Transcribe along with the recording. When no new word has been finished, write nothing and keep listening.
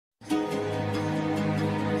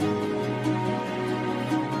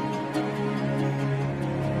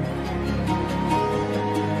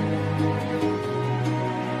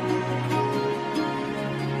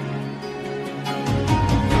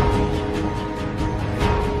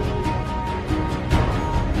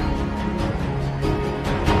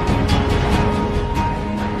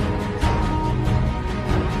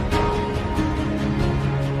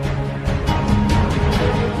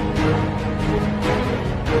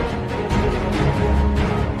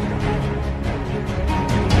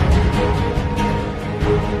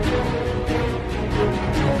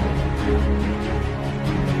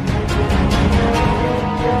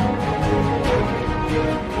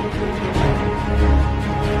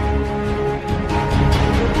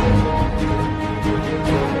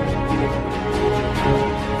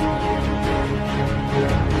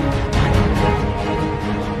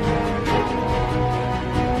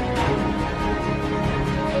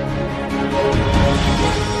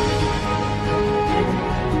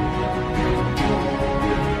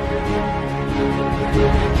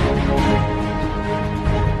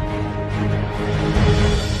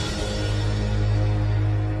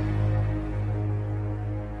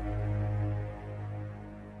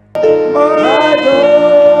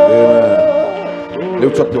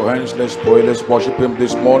Lift up your hands, let's pray, let's worship him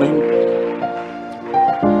this morning.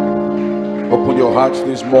 Open your hearts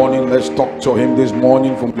this morning, let's talk to him this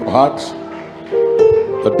morning from your hearts.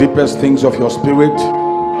 The deepest things of your spirit,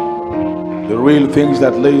 the real things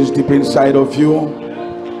that lays deep inside of you,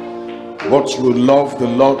 what you would love the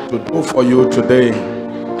Lord to do for you today.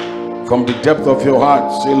 From the depth of your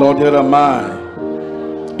heart, say, Lord, here am I.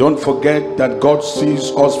 Don't forget that God sees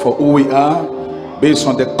us for who we are based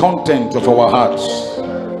on the content of our hearts.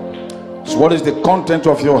 So what is the content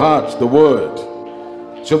of your heart? The word.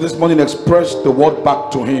 So this morning, express the word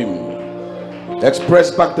back to him.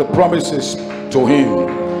 Express back the promises to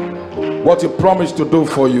him. What he promised to do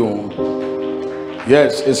for you.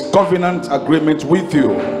 Yes, his covenant agreement with you.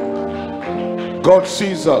 God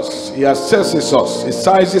sees us, he assesses us, he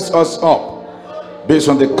sizes us up based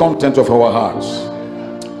on the content of our hearts.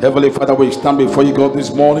 Heavenly Father, we stand before you, God,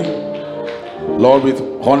 this morning, Lord, with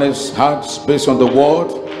honest hearts based on the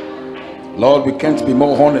word. Lord, we can't be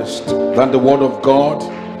more honest than the word of God.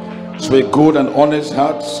 So a good and honest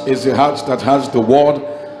heart is a heart that has the word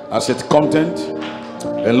as its content.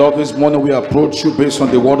 And Lord, this morning we approach you based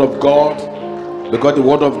on the word of God, because the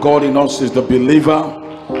word of God in us is the believer.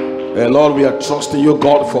 And Lord, we are trusting you,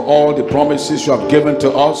 God, for all the promises you have given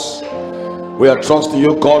to us. We are trusting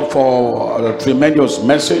you, God, for a tremendous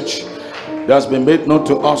message that has been made known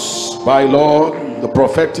to us by, Lord, the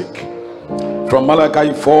prophetic from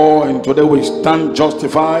Malachi 4, and today we stand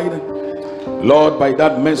justified, Lord, by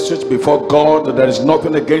that message before God, that there is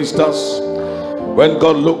nothing against us. When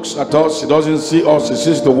God looks at us, he doesn't see us, he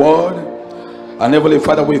sees the word. And Heavenly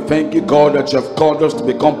Father, we thank you, God, that you have called us to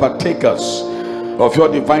become partakers of your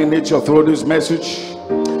divine nature through this message.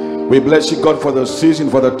 We bless you, God, for the season,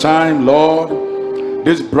 for the time, Lord.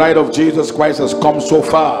 This bride of Jesus Christ has come so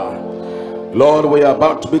far. Lord, we are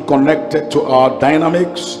about to be connected to our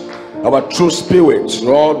dynamics, our true spirits,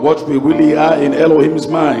 Lord, what we really are in Elohim's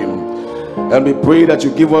mind. And we pray that you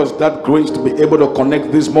give us that grace to be able to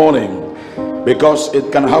connect this morning, because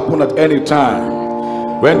it can happen at any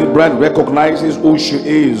time. When the bride recognizes who she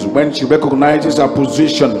is, when she recognizes her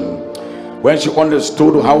position, when she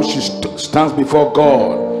understood how she stands before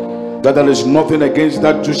God, that there is nothing against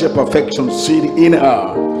that Jewish perfection seed in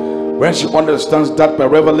her. When she understands that by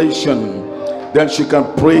revelation, then she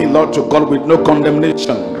can pray, Lord, to God with no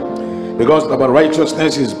condemnation, because our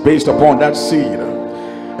righteousness is based upon that seed.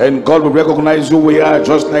 And God will recognize who we are,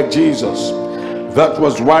 just like Jesus. That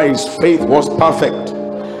was why his faith was perfect,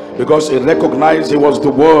 because he recognized he was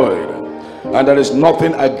the word, and there is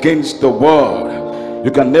nothing against the word.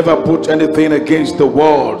 You can never put anything against the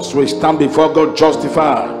word. So he stand before God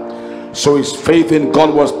justified. So his faith in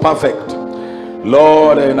God was perfect.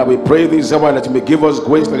 Lord, and we pray this hour that you may give us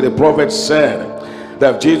grace, like the prophet said,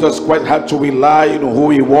 that Jesus Christ had to rely on who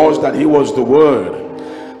he was, that he was the word.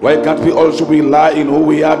 Why can't we also rely in who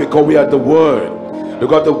we are, because we are the word?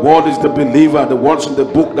 Because the word is the believer. The words in the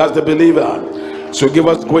book, that's the believer. So give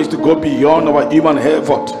us grace to go beyond our human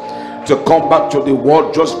effort, to come back to the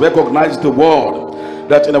word. Just recognize the word,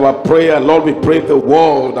 that in our prayer, Lord, we pray the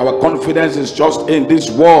word. Our confidence is just in this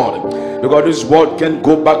word, because this word can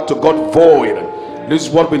go back to God void. This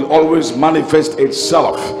word will always manifest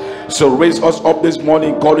itself. So raise us up this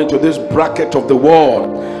morning according to this bracket of the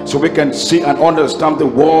word, so we can see and understand the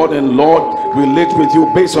word, and Lord, relate with you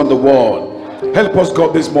based on the word. Help us,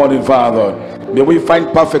 God, this morning, Father. May we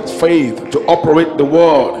find perfect faith to operate the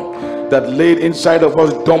word that laid inside of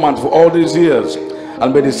us dormant for all these years.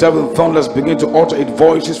 And may the seven thunders begin to utter its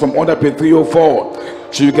voices from under page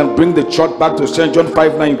 304, so you can bring the church back to St. John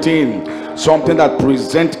 5:19, something that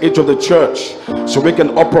presents each of the church, so we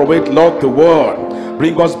can operate, Lord, the word.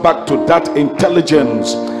 Bring us back to that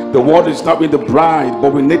intelligence. The word is not in the bride,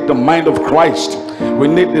 but we need the mind of Christ. We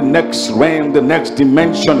need the next realm, the next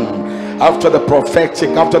dimension. After the prophetic,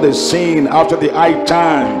 after the scene, after the high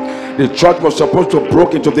time, the church was supposed to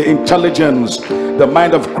break into the intelligence. The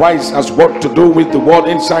mind of Christ has what to do with the word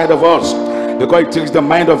inside of us, because it takes the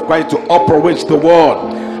mind of Christ to operate the word.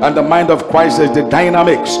 And the mind of Christ is the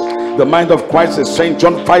dynamics. The mind of Christ is St.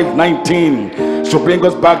 John 5:19. So bring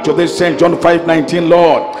us back to this St. John 5:19,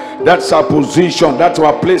 Lord. That's our position, that's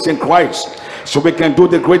our place in Christ, so we can do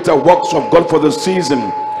the greater works of God for the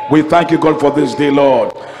season. We thank you, God, for this day,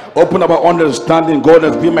 Lord. Open our understanding, God,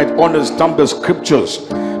 that we might understand the scriptures,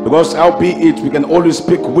 because albeit we can only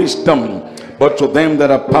speak wisdom, but to them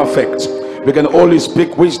that are perfect. We can only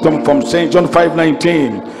speak wisdom from St. John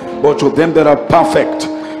 5:19, but to them that are perfect,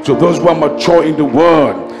 to those who are mature in the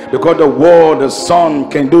word, because the word, the Son,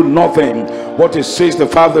 can do nothing what he says the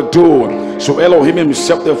Father do. So Elohim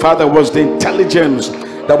himself, the Father, was the intelligence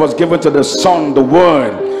that was given to the Son, the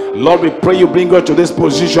word, Lord, we pray you bring her to this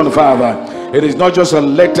position, Father. It is not just a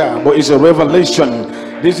letter, but it's a revelation.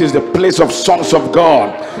 This is the place of sons of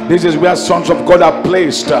God. This is where sons of God are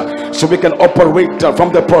placed, so we can operate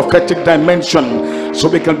from the prophetic dimension, so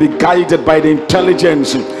we can be guided by the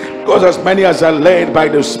intelligence, because as many as are led by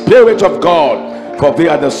the Spirit of God, for they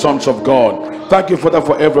are the sons of God. Thank you, Father,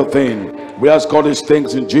 for everything. We ask all these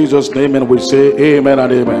things in Jesus' name, and we say amen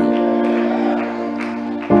and amen.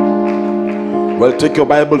 Well, take your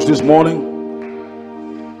Bibles this morning.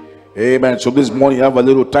 Amen. So this morning I have a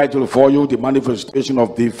little title for you: the manifestation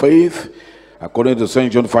of the faith, according to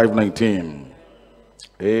St. John 5:19.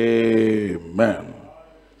 Amen.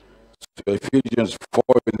 So Ephesians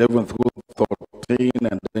 4:11 through 13,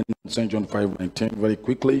 and then St. John 5:19 very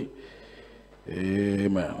quickly.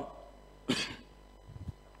 Amen.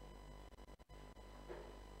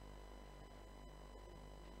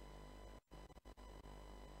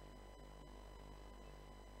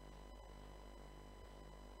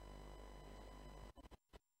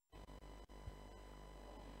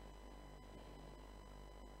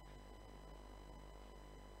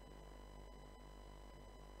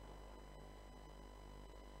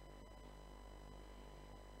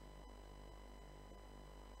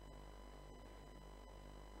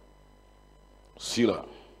 Sila.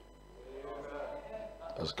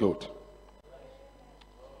 That's good.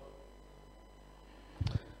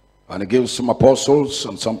 And he gave some apostles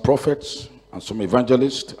and some prophets and some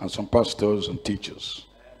evangelists and some pastors and teachers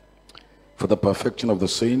for the perfection of the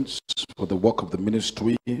saints, for the work of the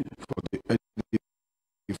ministry, for the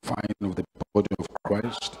edifying of the body of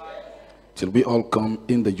Christ, till we all come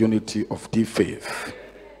in the unity of the faith.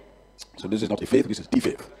 So this is not a faith, this is the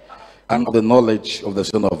faith. And of the knowledge of the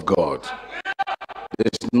Son of God.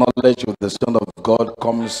 This knowledge of the Son of God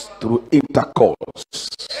comes through intercourse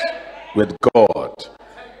with God,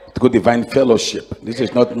 through divine fellowship. This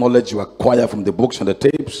is not knowledge you acquire from the books and the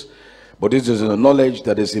tapes, but this is a knowledge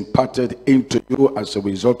that is imparted into you as a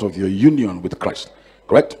result of your union with Christ.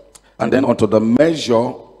 Correct? And then unto the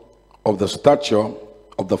measure of the stature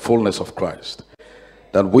of the fullness of Christ,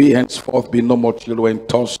 that we henceforth be no more children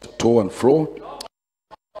tossed to and fro,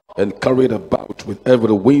 and carried about with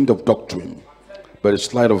every wind of doctrine, by the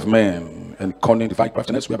sleight of men and cunning divine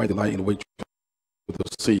craftiness, whereby they lie in wait to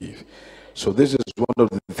deceive. So this is one of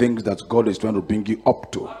the things that God is trying to bring you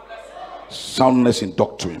up to: soundness in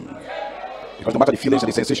doctrine. Because no matter the feelings and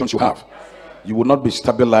the sensations you have, you will not be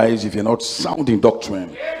stabilized if you're not sound in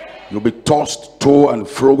doctrine. You'll be tossed to and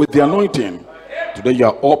fro with the anointing. Today you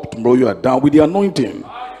are up, tomorrow you are down with the anointing.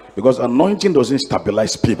 Because anointing doesn't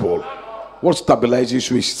stabilize people. What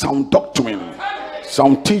stabilizes you is sound doctrine,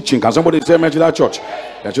 sound teaching. Can somebody say amen to that, church?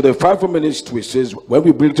 And so the 5 minutes twist says, when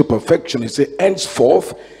we bring to perfection, it says,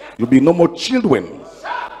 henceforth you'll be no more children,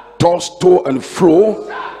 tossed to and fro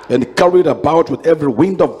and carried about with every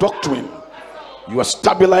wind of doctrine. You are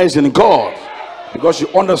stabilized in God because you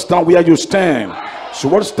understand where you stand. So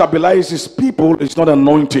what stabilizes people is not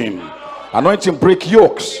anointing. Anointing break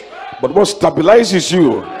yokes, but what stabilizes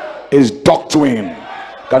you is doctrine.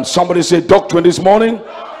 Can somebody say doctrine this morning?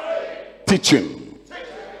 Teaching.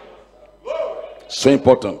 So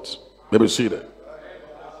important. Maybe see that.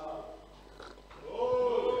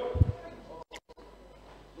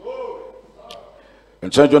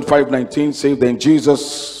 And St. John 5:19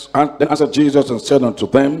 says, then answered Jesus and said unto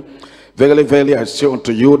them, verily, verily, I say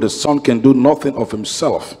unto you, the Son can do nothing of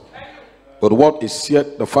himself, but what is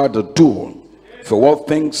yet the Father do. For what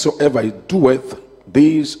things soever he doeth,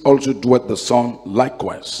 these also doeth the Son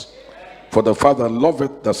likewise. For the Father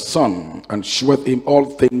loveth the Son, and sheweth him all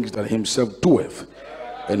things that himself doeth,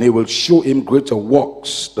 and he will shew him greater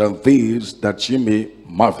works than these, that ye may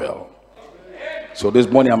marvel. So this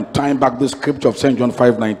morning I'm tying back this scripture of St. John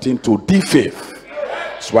 5:19 to the faith.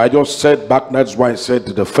 So I just said back, that's why I said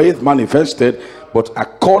the faith manifested, but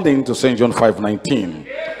according to St. John 5:19.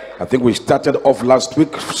 I think we started off last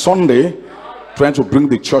week, Sunday, trying to bring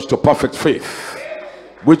the church to perfect faith,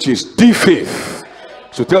 which is the faith.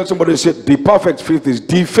 So tell somebody, say, the perfect faith is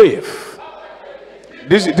the faith.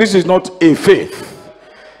 This is not a faith.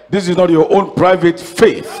 This is not your own private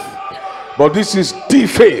faith, but this is the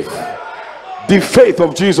faith. The faith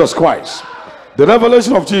of Jesus Christ, the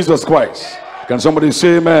revelation of Jesus Christ. Can somebody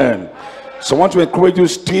say amen? So I want to encourage you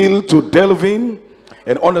still to delve in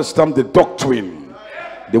and understand the doctrine.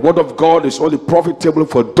 The word of God is only profitable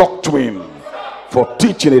for doctrine, for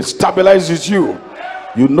teaching. It stabilizes you.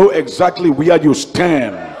 You know exactly where you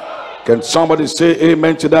stand. Can somebody say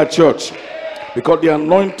amen to that, church? Because the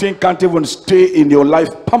anointing can't even stay in your life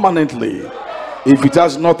permanently if it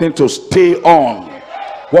has nothing to stay on.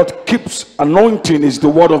 What keeps anointing is the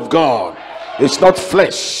word of God. It's not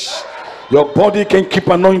flesh. Your body can keep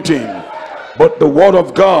anointing, but the word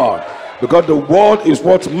of God, because the word is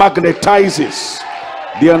what magnetizes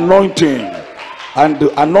the anointing, and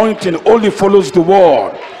the anointing only follows the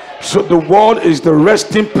word. So the word is the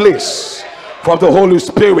resting place for the Holy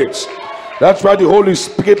Spirit. That's why the Holy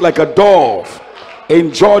Spirit, like a dove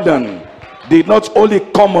in Jordan, did not only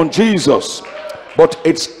come on Jesus, but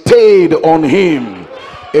it stayed on him.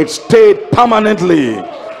 It stayed permanently,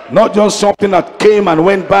 not just something that came and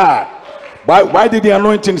went back. Why did the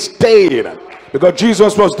anointing stay? Because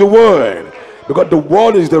Jesus was the word. Because the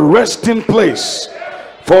word is the resting place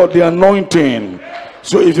for the anointing.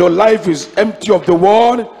 So if your life is empty of the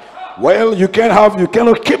word, well, you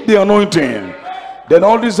cannot keep the anointing. Then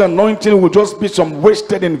all this anointing will just be some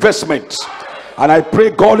wasted investments. And I pray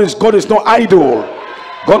God is not idle.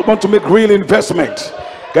 God wants to make real investment.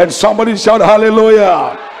 Can somebody shout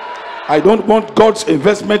hallelujah? I don't want God's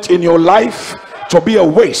investment in your life to be a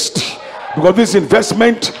waste, because this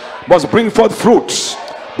investment must bring forth fruits,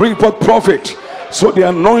 bring forth profit. So the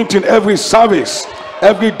anointing, every service,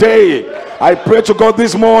 every day, I pray to God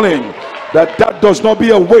this morning that does not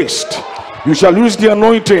be a waste. You shall use the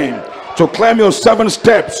anointing to climb your 7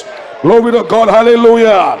 steps. Glory to God,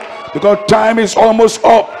 hallelujah. Because time is almost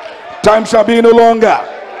up. Time shall be no longer.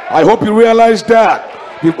 I hope you realize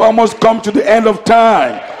that we've almost come to the end of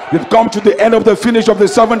time. We've come to the end of the finish of the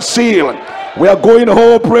 7th seal. We are going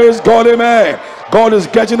home. Praise God, amen. God is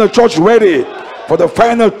getting the church ready for the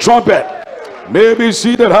final trumpet. May be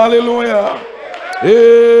seated, hallelujah,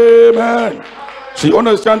 amen. So you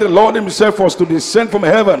understand, the Lord himself was to descend from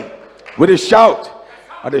heaven with a shout,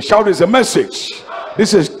 and the shout is a message.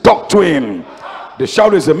 This is doctrine. The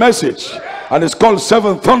shout is a message, and it's called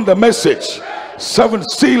 7 thunder message, 7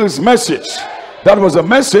 seals message. That was a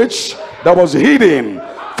message that was hidden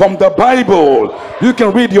from the Bible. You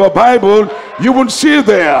can read your Bible, you won't see it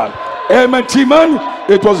there. Amen, Timon.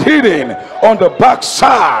 It was hidden on the back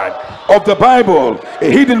side of the Bible, a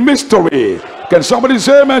hidden mystery. Can somebody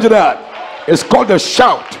say amen to that? It's called the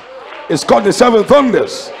shout. It's called the 7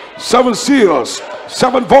 thunders, 7 seals,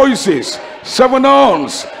 7 voices, 7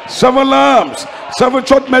 horns, 7 lambs, 7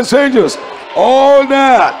 church messengers. All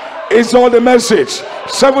that is all the message.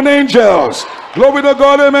 7 angels. Glory to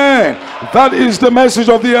God, amen. That is the message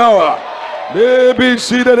of the hour. May be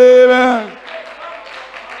seated, amen.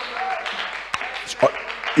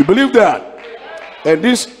 You believe that? And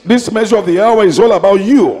this message of the hour is all about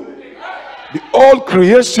you. The all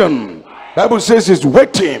creation, Bible says, is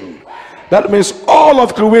waiting. That means all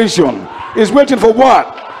of creation is waiting for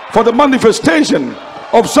what? For the manifestation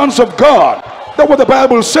of sons of God. That's what the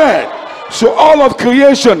Bible said. So all of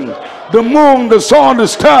creation, the moon, the sun, the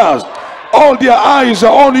stars, all their eyes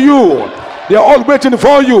are on you. They are all waiting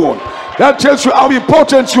for you. That tells you how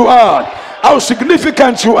important you are, how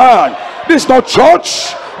significant you are. This is not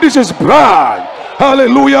church, this is bride.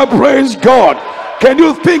 Hallelujah, praise God. Can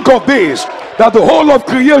you think of this? That the whole of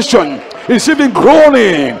creation is even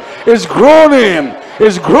groaning, is groaning,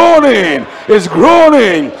 is groaning, is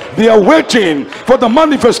groaning. They are waiting for the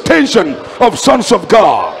manifestation of sons of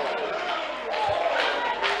God.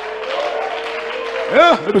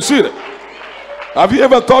 Yeah, let me see it. Have you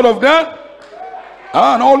ever thought of that?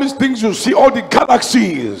 And all these things you see, all the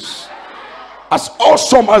galaxies, as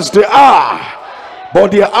awesome as they are,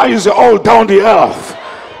 but their eyes are all down the earth.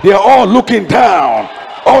 They are all looking down.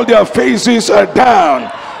 All their faces are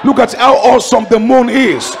down. Look at how awesome the moon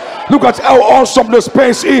is. Look at how awesome the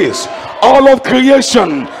space is. All of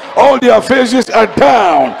creation, all their faces are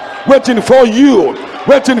down, waiting for you,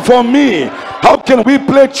 waiting for me. How can we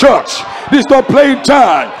play church? This is not playing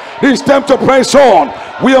time. This is time to press on.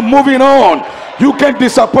 We are moving on. You can't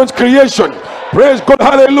disappoint creation. Praise God,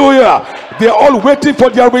 hallelujah. They are all waiting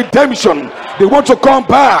for their redemption. They want to come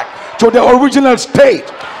back to their original state,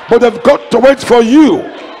 but they've got to wait for you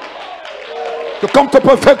to come to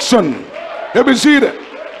perfection. Let me see that.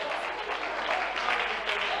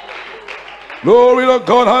 Glory to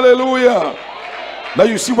God, hallelujah. Now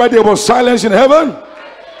you see why there was silence in heaven.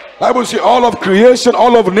 I will see all of creation,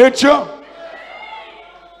 all of nature,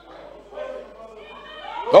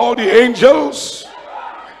 all the angels.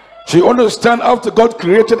 So you understand, after God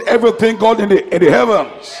created everything, God in the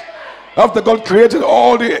heavens, after God created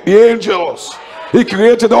all the angels, he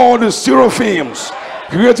created all the seraphims,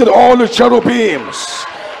 created all the cherubims.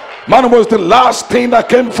 Man was the last thing that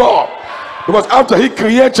came forth, because after he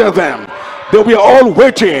created them, they were all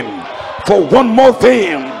waiting for one more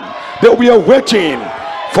thing. They were waiting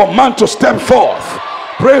for man to step forth.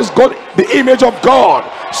 Praise God, the image of God,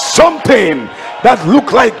 something that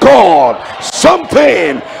looked like God,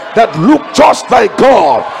 something that looked just like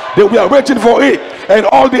God, They were waiting for it. And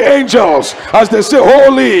all the angels, as they say,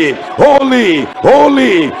 holy, holy,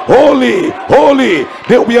 holy, holy, holy,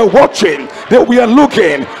 they were watching, they were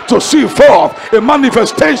looking to see forth a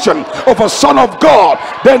manifestation of a Son of God.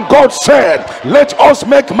 Then God said, let us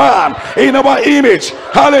make man in our image.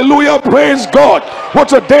 Hallelujah, praise God.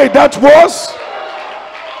 What a day that was.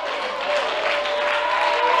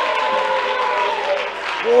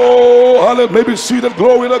 Oh, hallelujah. Maybe see the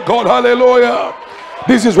glory of God. Hallelujah.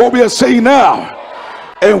 This is what we are saying now.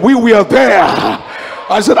 And we were there.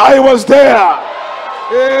 I said, I was there.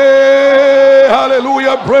 Hey,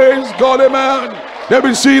 hallelujah. Praise God. Amen. Let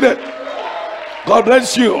me see that. God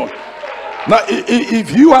bless you. Now,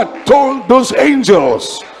 if you had told those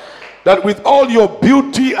angels that with all your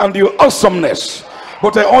beauty and your awesomeness,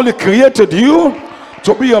 but I only created you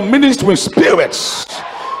to be a ministering spirits,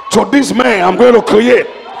 to this man I'm going to create,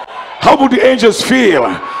 how would the angels feel?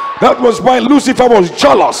 That was why Lucifer was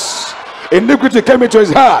jealous. Iniquity came into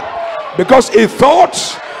his heart because he thought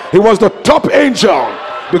he was the top angel,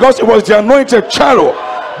 because it was the anointed cherub.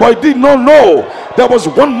 But he did not know there was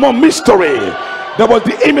one more mystery. There was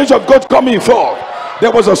the image of God coming forth.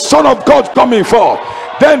 There was a Son of God coming forth.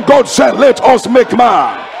 Then God said, let us make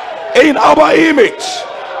man in our image,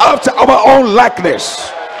 after our own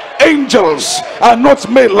likeness. Angels are not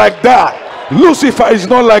made like that. Lucifer is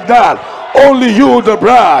not like that. Only you, the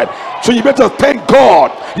bride. So you better thank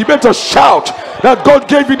God. You better shout that God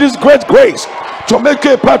gave you this great grace to make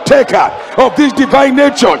you a partaker of this divine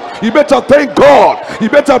nature. You better thank God. You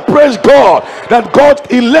better praise God that God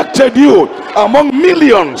elected you among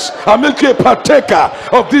millions and make you a partaker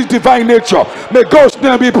of this divine nature. May God's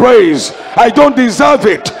name be praised. I don't deserve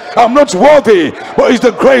it. I'm not worthy, but it's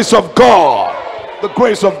the grace of God. The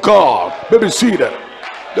grace of God. Maybe see that.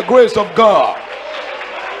 The grace of God.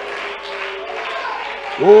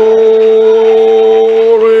 Glory.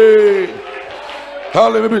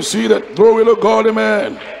 Hallelujah. Maybe see that. Glory to God.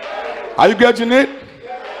 Amen. Are you getting it?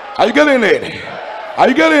 Are you getting it? Are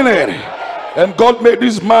you getting it? And God made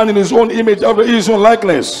this man in his own image, after his own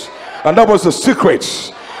likeness. And that was the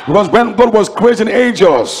secret. Because when God was creating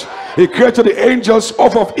angels, he created the angels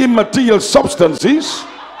off of immaterial substances.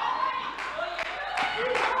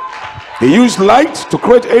 He used light to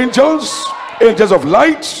create angels, angels of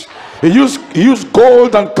light. He used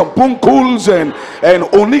gold and carbuncles and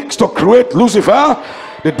onyx to create Lucifer.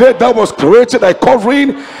 The day that was created, a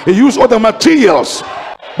covering. He used other materials,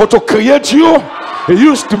 but to create you, he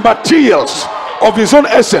used the materials of his own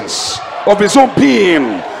essence, of his own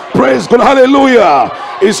being. Praise God. Hallelujah.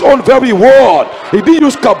 His own very word. He didn't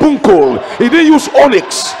use carbuncle. He didn't use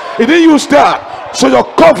onyx. He didn't use that. So your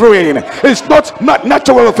covering is not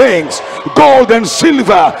natural things, gold and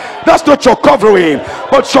silver. That's not your covering.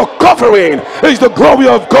 But your covering is the glory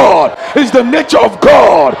of God, is the nature of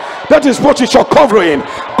God. That is what is your covering.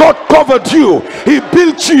 God covered you. He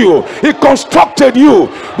built you. He constructed you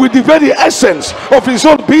with the very essence of his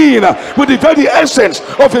own being, with the very essence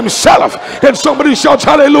of himself. Can somebody shout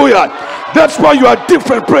hallelujah? That's why you are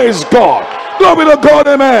different. Praise God. Glory to God.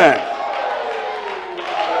 Amen.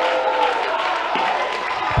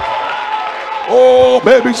 Oh,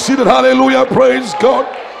 baby, see that. Hallelujah. Praise God.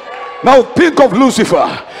 Now think of Lucifer.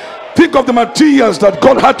 Think of the materials that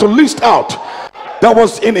God had to list out that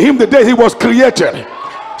was in him the day he was created.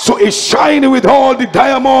 So it's shining with all the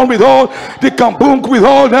diamond, with all the carbuncle, with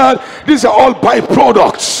all that. These are all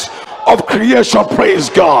byproducts of creation. Praise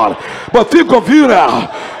God. But think of you now.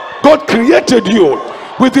 God created you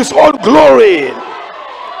with his own glory.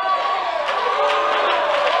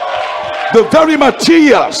 The very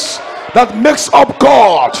materials that makes up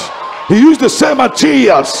God, he used the same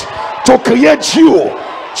materials to create you.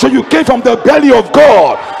 So you came from the belly of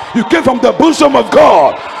God, you came from the bosom of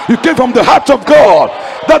God, you came from the heart of God.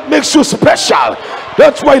 That makes you special.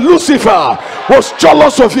 That's why Lucifer was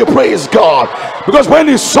jealous of you. Praise God. Because when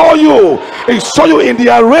he saw you in the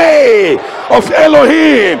array of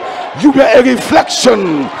Elohim. You were a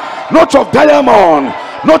reflection, not of diamond,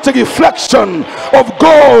 not a reflection of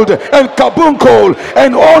gold and carbuncle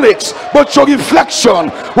and onyx, but your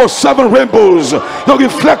reflection was 7 rainbows. Your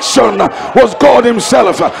reflection was God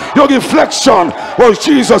himself. Your reflection was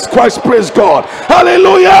Jesus Christ. Praise God.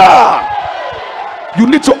 Hallelujah. You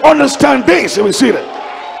need to understand this. We see that.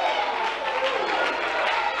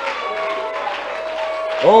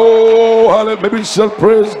 Oh, hallelujah. Maybe shall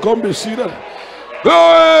praise God. Be seated.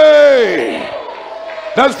 Hey,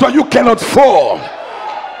 that's why you cannot fall.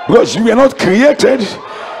 Because you were not created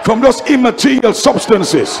from those immaterial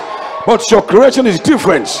substances, but your creation is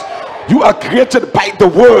different. You are created by the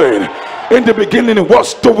word. In the beginning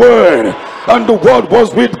was the Word, and the Word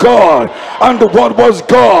was with God, and the Word was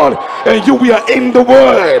God, and you were in the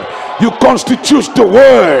Word. You constitute the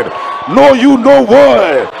Word. Know you no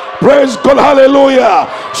Word. Praise God, hallelujah.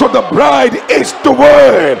 So the bride is the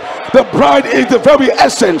Word. The bride is the very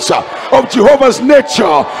essence of Jehovah's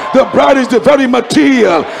nature. The bride is the very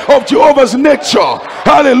material of Jehovah's nature.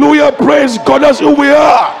 Hallelujah, praise God. That's who we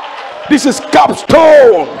are. This is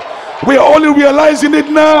capstone. We are only realizing it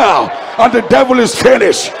now, and the devil is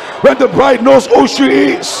finished. When the bride knows who she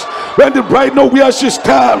is, when the bride knows where she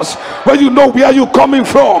stands, when you know where you're coming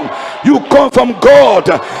from, you come from God,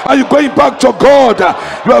 and you're going back to God.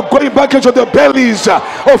 You are going back into the bellies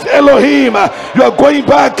of Elohim. You are going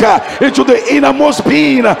back into the innermost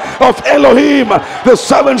being of Elohim, the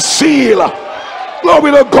seventh seal.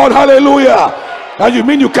 Glory to God, hallelujah. And you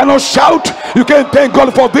mean you cannot shout? You can't thank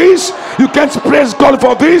God for this? You can't praise God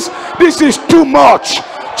for this? This is too much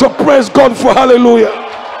to praise God for. Hallelujah.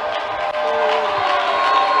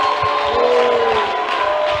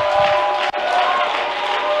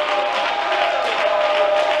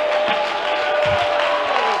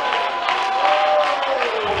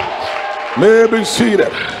 Maybe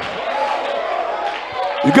seated.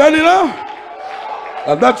 You got it now?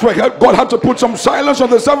 And that's why God had to put some silence on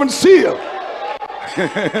the seventh seal.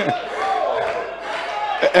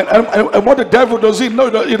 and what the devil does he know?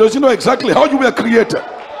 He doesn't know exactly how you were created.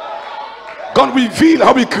 God revealed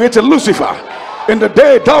how he created Lucifer in the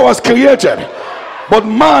day thou was created, but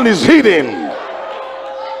man is hidden,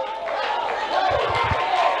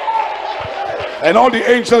 and all the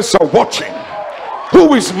angels are watching.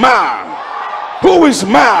 Who is man? Who is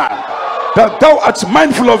man that thou art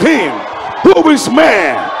mindful of him? Who is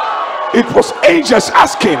man? It was angels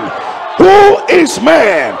asking, who is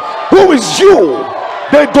man? Who is you?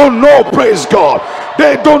 They don't know, praise God.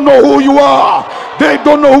 They don't know who you are. They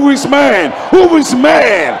don't know who is man. Who is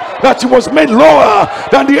man that he was made lower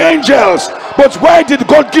than the angels? But why did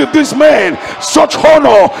God give this man such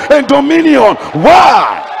honor and dominion?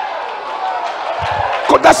 Why?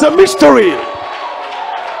 God, that's a mystery.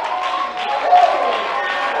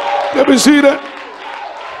 Let me see that.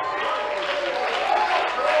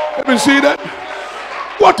 Let me see that.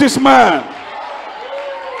 What is man?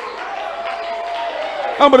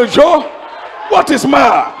 I'm going to Joe. What is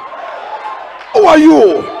man? Who are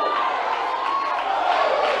you?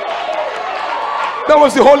 That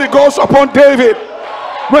was the Holy Ghost upon David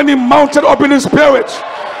when he mounted up in his spirit.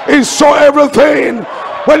 He saw everything.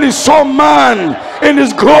 When he saw man in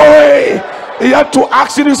his glory, he had to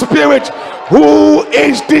ask in his spirit, who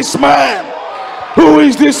is this man? Who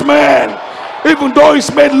is this man? Even though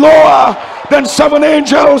he's made lower than 7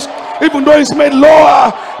 angels, even though he's made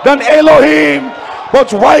lower than Elohim,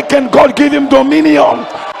 but why can God give him dominion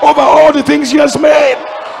over all the things he has made?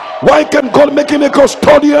 Why can God make him a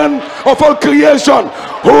custodian of all creation?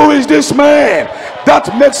 Who is this man?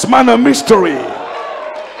 That makes man a mystery.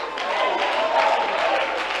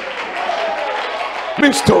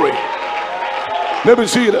 Mystery. Let me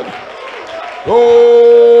see that.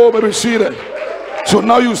 Oh, let me see that. So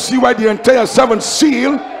now you see why the entire 7th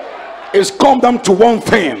seal is come down to one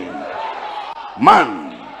thing: man.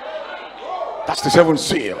 That's the 7th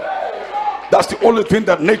seal. That's the only thing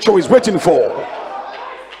that nature is waiting for.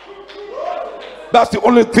 That's the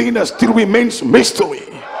only thing that still remains mystery.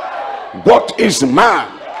 What is man?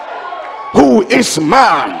 Who is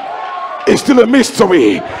man? Is still a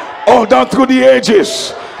mystery. All down through the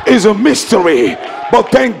ages is a mystery. But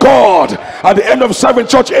thank God, at the end of 7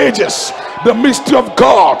 church ages, the mystery of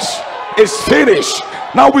God is finished.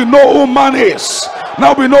 Now we know who man is.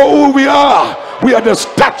 Now we know who we are. We are the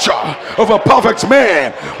stature of a perfect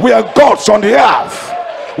man. We are gods on the earth.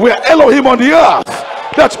 We are Elohim on the earth.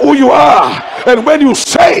 That's who you are. And when you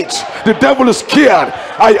say it, the devil is scared.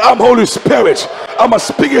 I am Holy Spirit. I'm a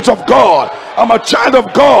spirit of God. I'm a child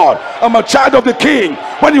of God. I'm a child of the King.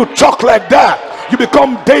 When you talk like that, you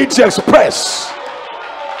become deity express.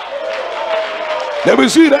 Let me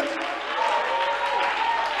see that.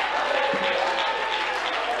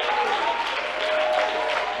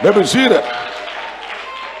 Let me see that.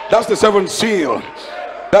 That's the 7th seal.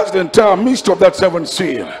 That's the entire mystery of that 7th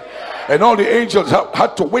seal. And all the angels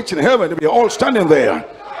had to wait in heaven. They were all standing there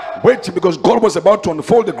waiting, because God was about to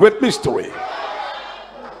unfold the great mystery.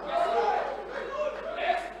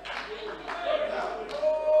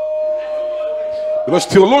 Because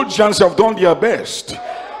theologians have done their best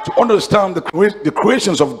to understand the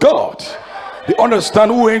creations of God. They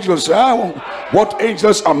understand who angels are, what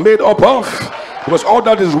angels are made up of, because all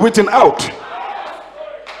that is written out.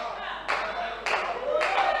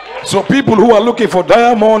 So people who are looking for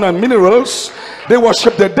diamond and minerals, they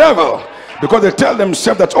worship the devil. Because they tell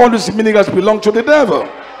themselves that all these minerals belong to the devil.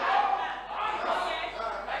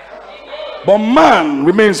 But man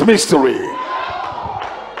remains mystery. Let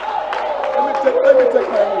me take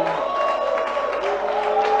my name.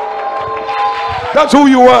 That's who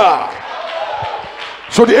you are.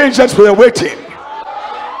 So the angels were waiting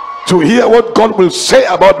to hear what God will say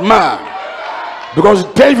about man. Because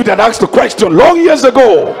David had asked the question long years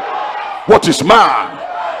ago, what is man?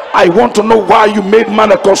 I want to know why you made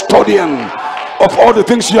man a custodian of all the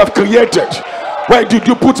things you have created. Why did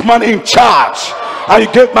you put man in charge? And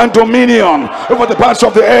you gave man dominion over the birds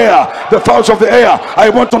of the air, the fowls of the air. I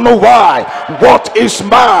want to know why. What is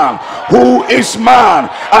man? Who is man?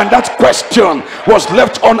 And that question was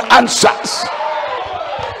left unanswered.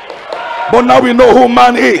 But now we know who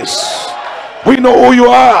man is. We know who you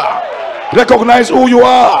are. Recognize who you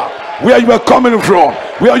are, where you are coming from,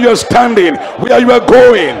 where you are standing, where you are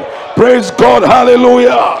going. Praise God.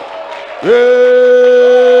 Hallelujah.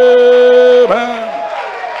 Amen.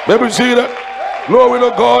 Let me see that. Glory to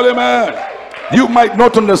God. Amen. You might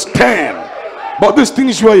not understand, but these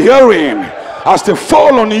things you are hearing, as they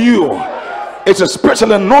fall on you, it's a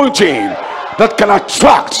special anointing that can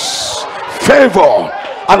attract favor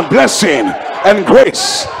and blessing and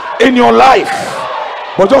grace in your life.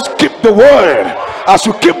 But just keep the word. As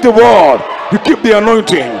you keep the word, you keep the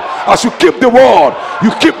anointing. As you keep the word,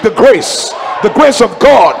 you keep the grace. The grace of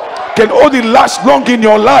God can only last long in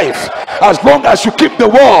your life as long as you keep the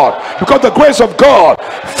word, because the grace of God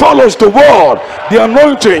follows the word. The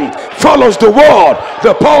anointing follows the word.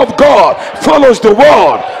 The power of God follows the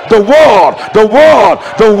word. The word, the word,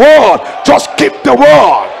 the word. Just keep the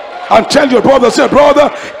word. And tell your brother, say,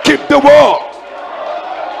 brother, keep the word.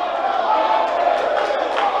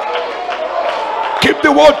 Keep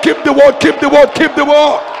the word, keep the word, keep the word, keep the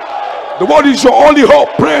word. The word is your only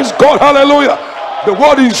hope. Praise God. Hallelujah. The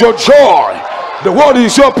word is your joy. The word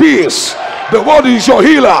is your peace. The word is your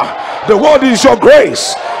healer. The word is your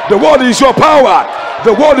grace. The word is your power.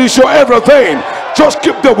 The word is your everything. Just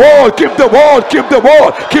keep the word, keep the word, keep the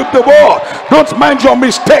word, keep the word. Don't mind your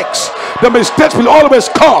mistakes. The mistakes will always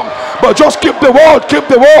come. But just keep the word, keep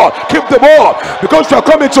the word, keep the word. Because you are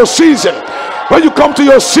coming to a season. When you come to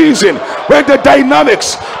your season, when the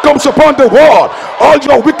dynamics comes upon the world, all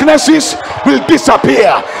your weaknesses will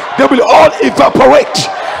disappear. They will all evaporate,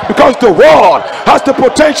 because the word has the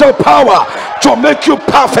potential power to make you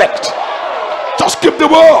perfect. Just keep the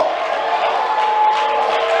word.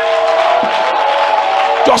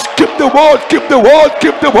 Just keep the word, keep the word,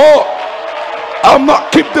 keep the word. I'm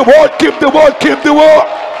not keep the word, keep the word, keep the word.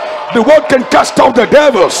 The word can cast out the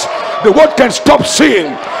devils. The word can stop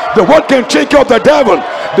sin. The word can take out the devil.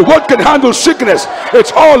 The word can handle sickness.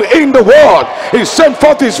 It's all in the word. He sent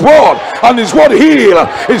forth his word, and his word healed.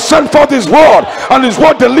 He sent forth his word, and his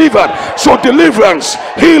word delivered. So deliverance,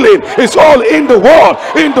 healing is all in the word.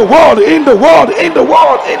 In the word, in the word, in the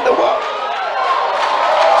word, in the word.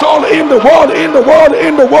 It's all in the word, in the word,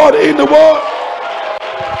 in the word, in the word.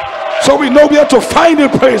 So we know where to find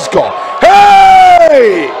it. Praise God.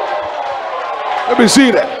 Hey! Let me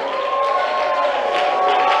see that.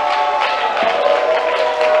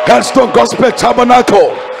 Hellstone Gospel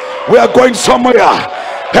Tabernacle. We are going somewhere.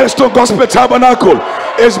 Hellstone Gospel Tabernacle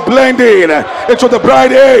is blending into the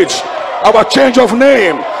bride age. Our change of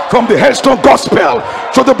name from the Hellstone Gospel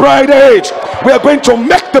to the bride age. We are going to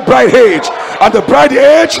make the bride age. And the bride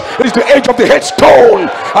age is the age of the headstone.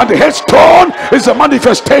 And the headstone is a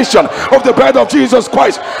manifestation of the bride of Jesus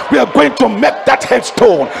Christ. We are going to make that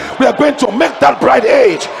headstone. We are going to make that bride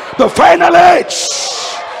age the final age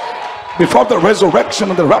before the resurrection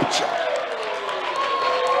and the rapture.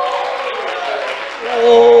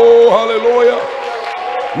 Oh, hallelujah.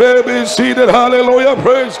 May be seated. Hallelujah.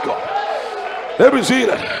 Praise God. Let me see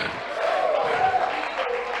that.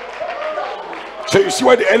 So you see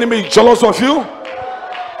why the enemy is jealous of you?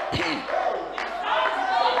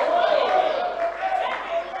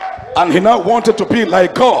 And he now wanted to be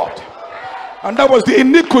like God. And that was the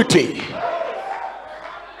iniquity.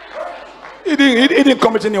 He didn't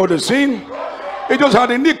commit any other sin. He just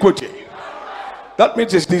had iniquity. That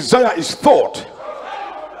means his desire, his thought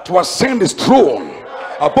to ascend his throne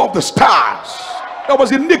above the stars. That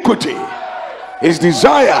was iniquity. His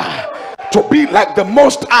desire to be like the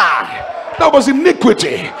Most High. That was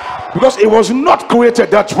iniquity, because it was not created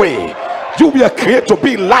that way. You were created to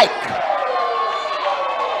be like.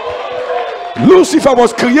 Lucifer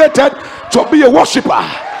was created to be a worshiper,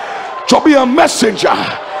 to be a messenger.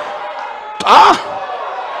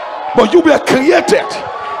 But you were created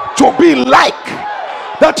to be like.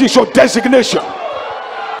 That is your designation.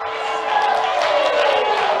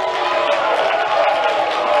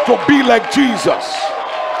 to be like Jesus.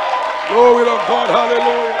 Glory to God,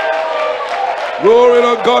 hallelujah. Glory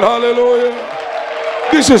to God, hallelujah.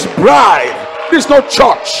 This is bride, this is not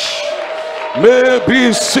church. May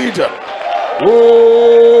be seated.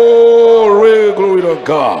 Glory, glory to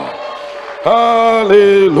God.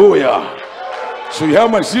 Hallelujah. So you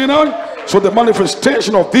have my see now? So the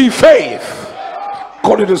manifestation of the faith,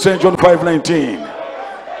 according to St. John 5:19.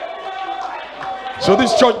 So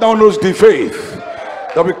this church now knows the faith,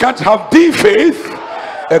 that we can't have the faith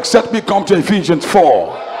except we come to Ephesians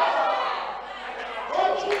 4.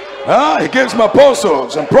 He gives my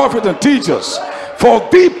apostles and prophets and teachers for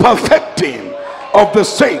the perfecting of the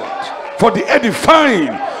saints, for the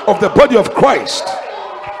edifying of the body of Christ,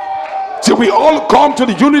 till we all come to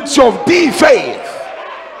the unity of the faith.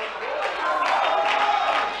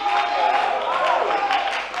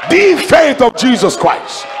 The faith of Jesus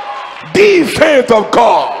Christ, the faith of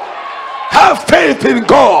God. Have faith in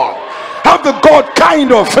God. Have the God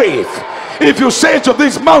kind of faith. If you say to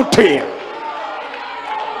this mountain,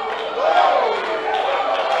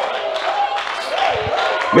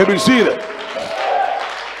 maybe see that.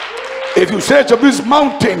 If you say to this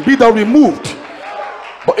mountain, be thou removed,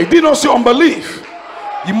 but it did not say unbelief,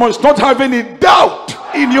 you must not have any doubt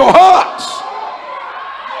in your heart.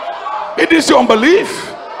 It did say unbelief.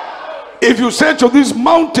 If you say to this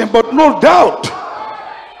mountain, but no doubt,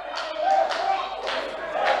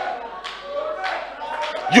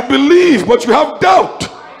 you believe but you have doubt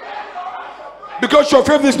because your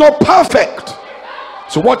faith is not perfect.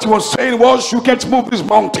 So what he was saying was, you can't move this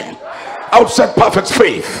mountain outside perfect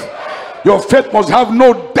faith. Your faith must have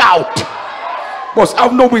no doubt, must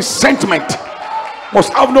have no resentment,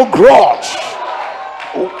 must have no grudge.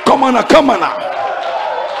 Oh, come on now, come on now.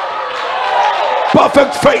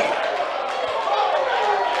 Perfect faith,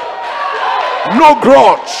 no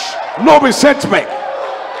grudge, no resentment,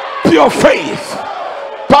 pure faith,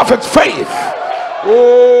 perfect faith.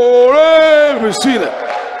 Oh, let me see that.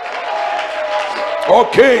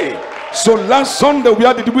 Okay, so last Sunday,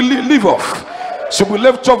 where did we leave off? So we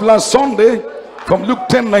left off last Sunday from Luke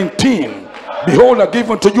 10:19. Behold, I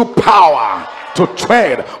give unto you power to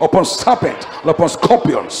tread upon serpents and upon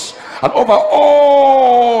scorpions, and over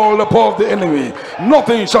all the power of the enemy.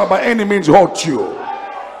 Nothing shall by any means hurt you.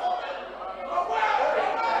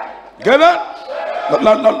 Get that?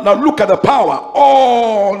 Now look at the power.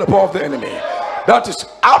 All the power of the enemy. That is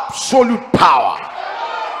absolute power.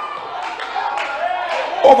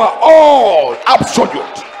 Over all,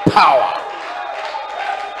 absolute power.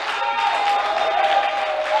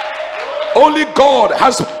 Only God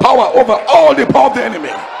has power over all the power of the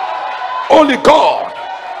enemy. Only God.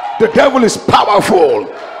 The devil is powerful.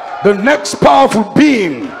 The next powerful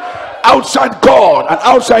being outside God and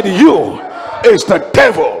outside you is the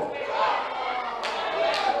devil.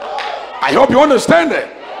 I hope you understand that,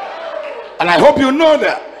 and I hope you know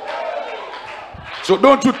that. So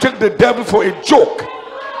don't you take the devil for a joke.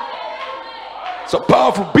 It's a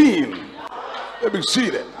powerful being. Let me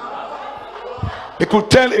see that. He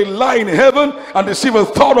could tell a lie in heaven and deceive a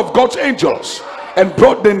thought of God's angels and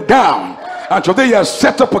brought them down. And today he has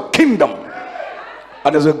set up a kingdom,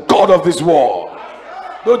 and there's a God of this world.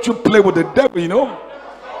 Don't you play with the devil, you know.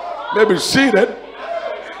 Let me see that.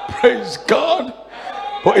 Praise God.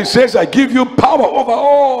 For it says, I give you power over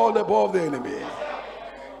all the power of the enemy.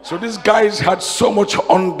 So these guys had so much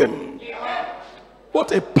on them.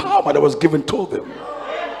 What a power that was given to them.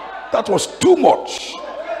 That was too much.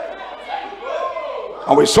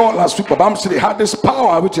 And we saw last week, Babam said they had this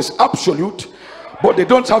power which is absolute, but they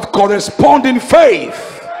don't have corresponding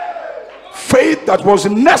faith. Faith that was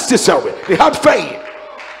necessary. They had faith,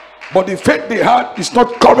 but the faith they had is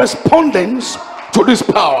not correspondence to this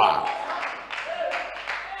power.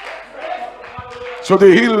 So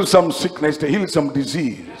they healed some sickness, they healed some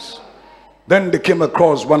disease. Then they came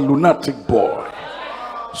across one lunatic boy,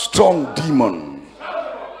 strong demon,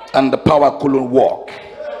 and the power couldn't walk.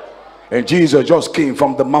 And Jesus just came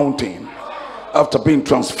from the mountain after being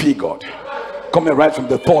transfigured, coming right from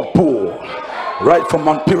the third pool, right from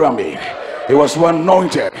Mount Pyramid. He was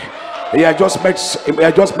anointed. He had just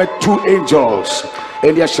met two angels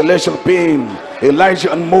in their celestial being,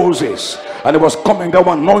 Elijah and Moses, and he was coming down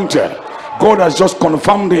anointed. God has just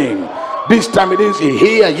confirmed him. This time it is,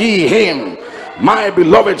 hear ye him, my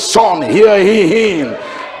beloved son, hear ye him.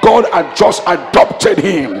 God had just adopted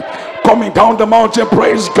him, coming down the mountain.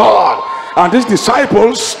 Praise God. And these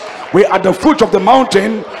disciples were at the foot of the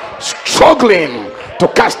mountain, struggling to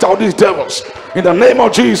cast out these devils in the name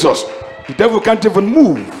of Jesus. The devil can't even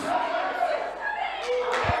move,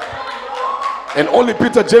 and only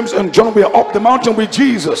Peter, James and John were up the mountain with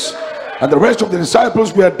Jesus. And the rest of the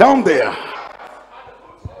disciples were down there.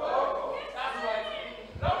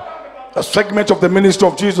 A segment of the ministry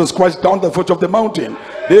of Jesus Christ down the foot of the mountain.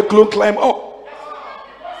 They couldn't climb up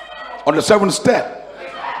on the seventh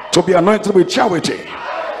step to be anointed with charity.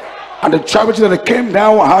 And the charity that came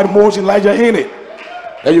down had Moses and Elijah in it.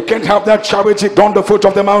 And you can't have that charity down the foot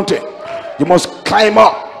of the mountain. You must climb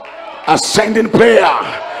up, ascend in prayer,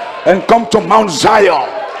 and come to Mount Zion,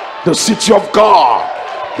 the city of God.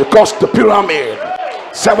 Because the pyramid,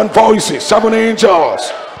 7 voices, 7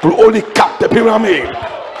 angels will only cap the pyramid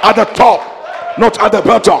at the top, not at the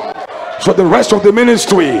bottom. So the rest of the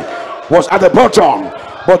ministry was at the bottom,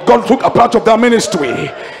 but God took a part of that ministry.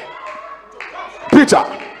 Peter,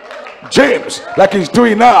 James, like he's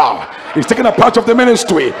doing now, he's taking a part of the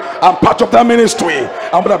ministry and part of that ministry,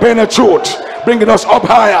 and with a being a truth, bringing us up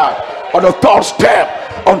higher on the 3rd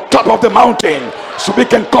step on top of the mountain, so we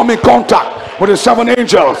can come in contact with the 7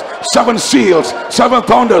 angels, 7 seals, 7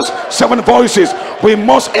 thunders, 7 voices. We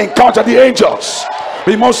must encounter the angels.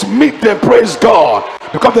 We must meet them, praise God,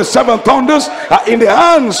 because the 7 thunders are in the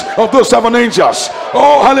hands of those 7 angels.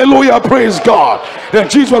 Oh, hallelujah, praise God. Then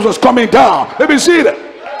Jesus was coming down. Let me see it.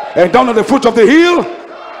 And down at the foot of the hill,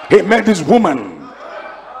 he met this woman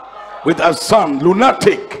with her son,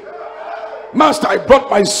 lunatic. Master, I brought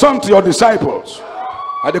my son to your disciples,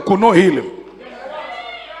 and they could not heal him.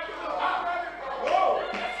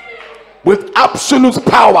 With absolute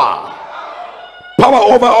power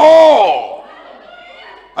over all,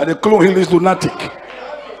 and they couldn't heal this lunatic.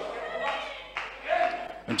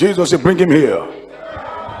 And Jesus said, bring him here.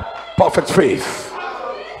 Perfect faith.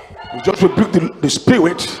 We just rebuked the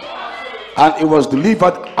spirit, and it was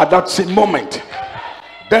delivered at that same moment.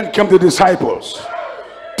 Then came the disciples.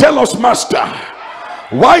 Tell us, Master,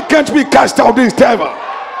 why can't we cast out this devil?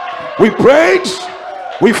 We prayed,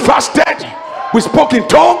 we fasted, we spoke in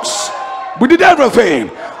tongues, we did everything.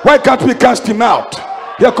 Why can't we cast him out?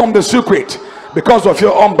 Here comes the secret. Because of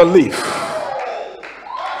your unbelief.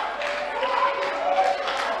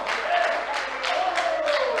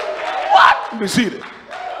 What? We see it.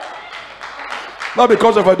 Not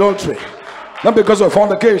because of adultery, not because of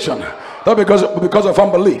fornication, not because of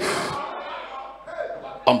unbelief.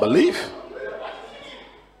 Unbelief?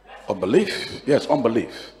 Unbelief? Yes,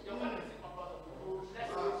 unbelief.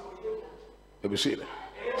 Let me see it.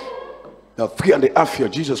 Now 3.5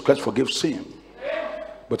 years Jesus Christ forgave sin,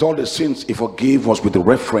 but all the sins he forgave was with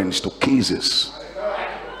reference to cases.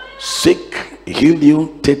 Sick, heal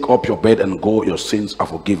you, take up your bed and go, your sins are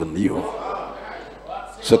forgiven you.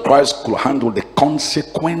 So Christ could handle the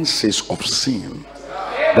consequences of sin.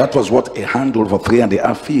 That was what he handled for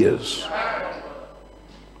 3.5 years.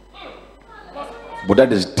 But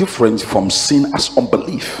that is different from sin as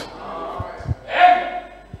unbelief.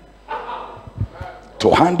 To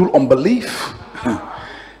handle unbelief,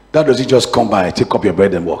 that doesn't just come by, take up your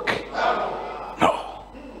bed and walk. No.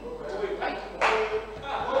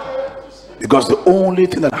 Because the only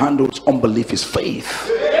thing that handles unbelief is faith.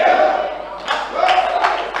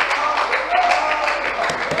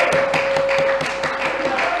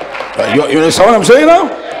 You understand what I'm saying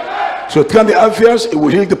now? So 3.5 years, it will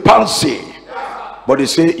heal the palsy. But they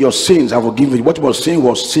say your sins I will give you. What you were saying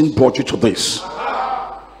was sin brought you to this.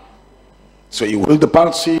 So you will the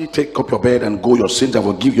palsy, take up your bed and go, your sins I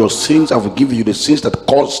will give you. Your sins I will give you. The sins that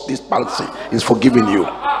caused this palsy is forgiven you.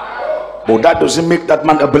 But that doesn't make that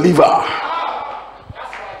man a believer.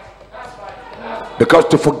 Because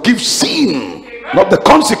to forgive sin, not the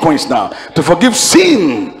consequence now, to forgive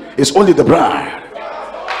sin is only the bride.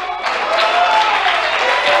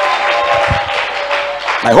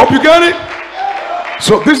 I hope you get it.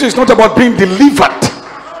 So this is not about being delivered.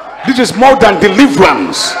 This is more than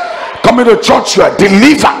deliverance. Coming to church, you are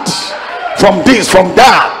delivered from this, from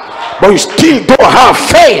that, but you still don't have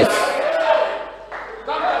faith.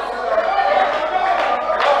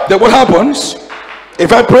 Then what happens?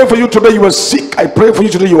 If I pray for you today, you are sick. I pray for you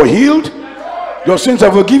today, you are healed. Your sins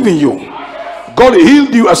are forgiven you. God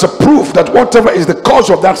healed you as a proof that whatever is the cause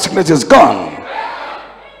of that sickness is gone.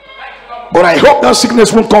 But I hope that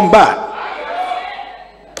sickness won't come back.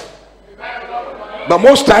 But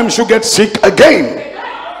most times you get sick again.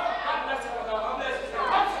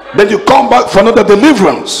 Then you come back for another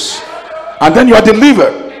deliverance, and then you are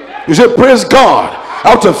delivered. You say praise God.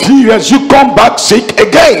 After a few years you come back sick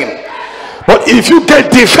again. But if you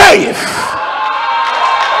get the faith,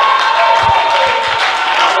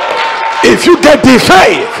 if you get the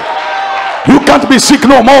faith, you can't be sick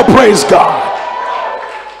no more. Praise God.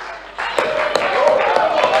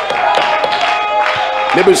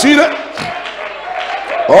 Let me see that.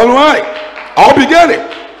 All right, I hope you get it.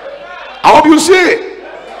 I hope you see it.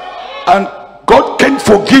 And God can't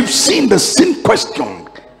forgive sin. The sin question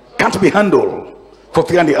can't be handled for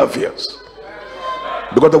 3.5 years,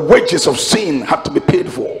 because the wages of sin have to be paid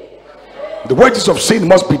for. The wages of sin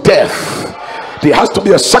must be death. There has to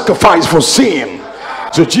be a sacrifice for sin.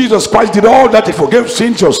 So Jesus Christ did all that. He forgave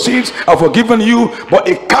sins. Your sins are forgiven you, but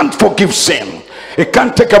it can't forgive sin. It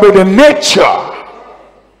can't take away the nature.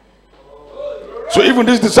 So even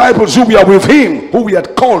these disciples who we are with him, who we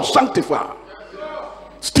had called sanctified,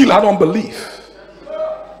 still had unbelief.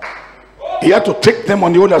 He had to take them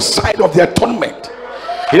on the other side of the atonement.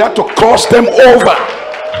 He had to cross them over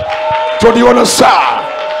to the other side.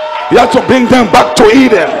 He had to bring them back to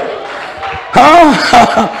Eden.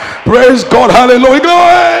 Praise God. Hallelujah.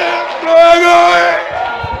 Glory.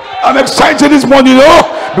 I'm excited this morning,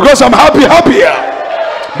 because I'm happier,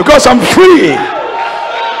 because I'm free.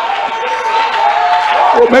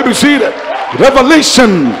 Oh, maybe see that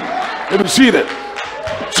revelation. Maybe see that.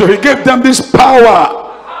 So he gave them this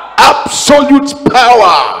power, absolute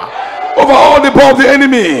power over all the power of the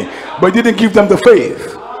enemy, but he didn't give them the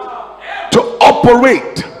faith to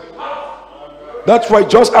operate. That's why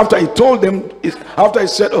just after he told them, after he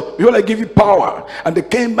said, oh, behold, I give you power, and they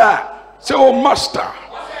came back, say, oh master,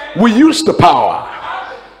 we use the power,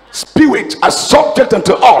 spirit are subject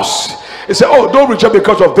unto us. He said, oh, don't reject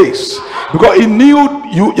because of this, because he knew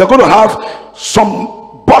you're going to have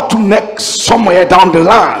some bottlenecks somewhere down the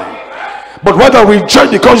line. But whether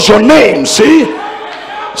reject because your name, see,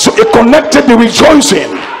 so it connected the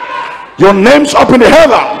rejoicing. Your name's up in the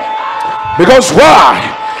heaven. Because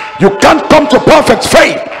why? You can't come to perfect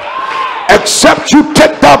faith except you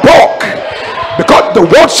take the book, because the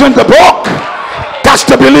words in the book, that's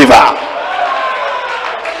the believer.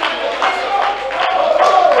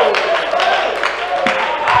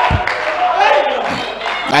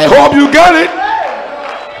 I hope you get it.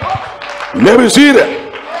 Maybe see it.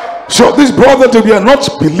 So this brother, to be a not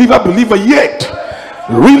believer yet,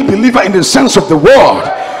 real believer in the sense of the word,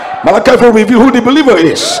 Malachi will reveal who the believer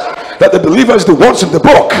is. That the believer is the words in the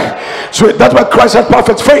book. So that's why Christ had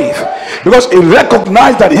perfect faith, because he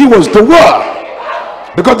recognized that he was the word.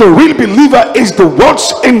 Because the real believer is the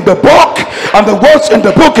words in the book, and the words in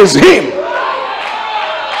the book is him,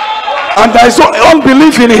 and there is no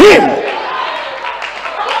unbelief in him.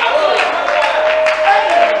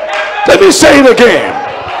 Let me say it again.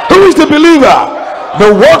 Who is the believer?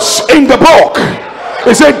 The words in the book.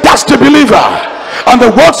 He said that's the believer, and the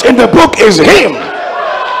words in the book is him.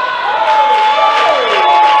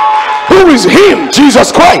 Who is him?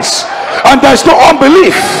 Jesus Christ. And there's no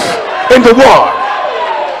unbelief in the word.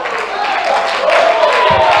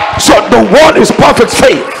 So the word is perfect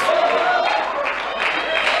faith.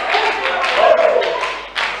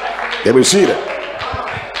 They will see that.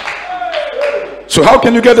 So how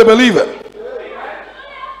can you get the believer?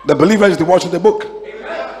 The believer is the words in the book.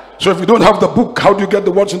 So if you don't have the book, how do you get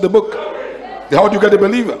the words in the book? How do you get the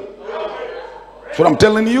believer? So I'm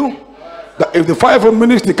telling you, that if the fivefold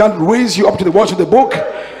ministry can't raise you up to the words of the book,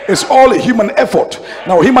 it's all a human effort.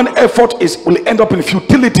 Now human effort will end up in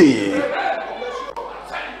futility.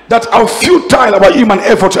 That's how futile our human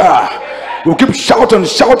efforts are. We'll keep shout and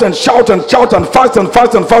fast and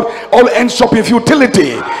fast, all ends up in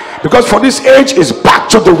futility, because for this age is back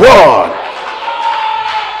to the word.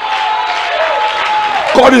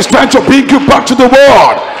 God is trying to bring you back to the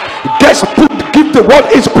word. Give the word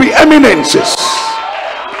its preeminences.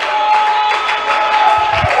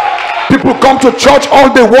 People come to church,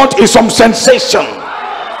 all they want is some sensation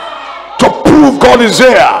to prove God is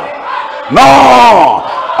there. No,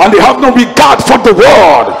 and they have no regard for the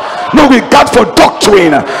word, no regard for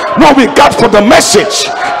doctrine, no regard for the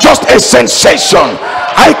message, just a sensation.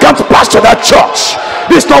 I can't pastor that church.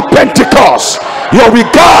 This is not Pentecost. Your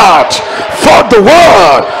regard for the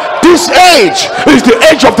word. This age is the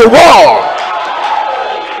age of the world.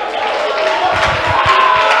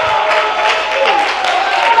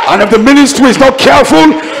 And if the ministry is not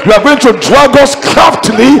careful, you are going to drag us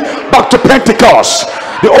craftily back to Pentecost.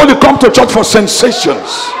 They only come to church for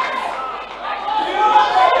sensations.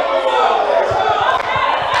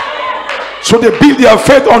 So they build their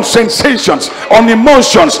faith on sensations, on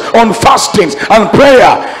emotions, on fastings and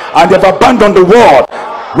prayer, and they've abandoned the word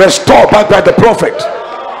restored back by the prophet,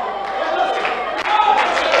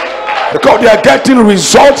 because they are getting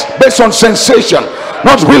results based on sensation,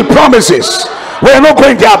 not real promises. We are not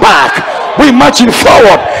going there back. We're marching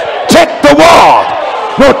forward. Take the word.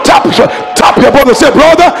 No, tap your brother. Say,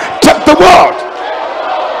 brother, take the word.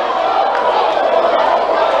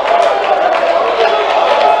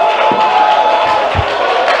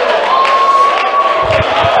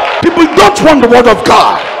 People don't want the word of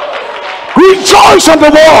God. Real Rejoice on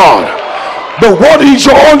the word. The word is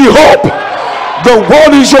your only hope. The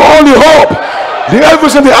word is your only hope. The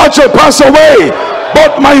heavens and the earth shall pass away,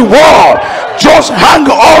 but my word, just hang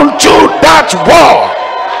on to that word.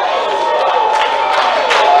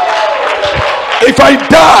 If I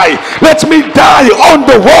die, let me die on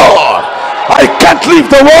the word. I can't leave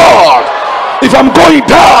the word. If I'm going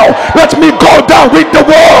down, let me go down with the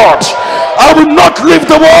word. I will not leave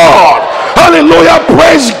the word. Hallelujah,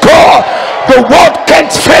 praise God. The word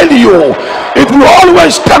can't fail you. It will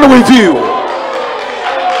always stand with you.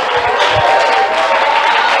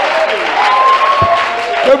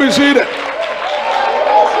 Let me see that.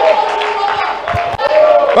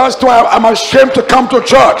 That's why I'm ashamed to come to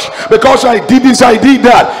church, because I did this, I did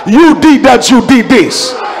that. You did that, you did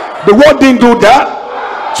this. The word didn't do that.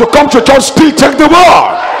 So come to church, still take the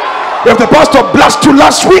word. If the pastor blasted you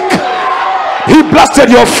last week, he blasted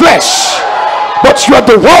your flesh, but you are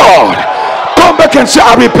the word. Come back and say,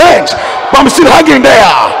 I repent, but I'm still hanging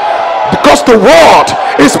there, because the word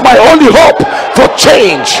is my only hope for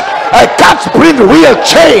change. I can't bring real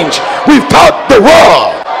change without the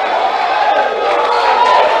word.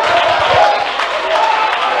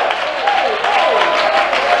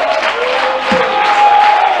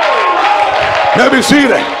 Let me see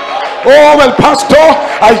that. Oh well, pastor,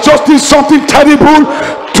 I just did something terrible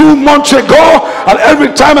 2 months ago, and every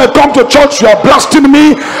time I come to church you are blasting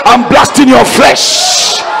me. I'm blasting your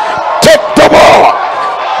flesh. Take the word.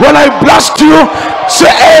 When I blast you, say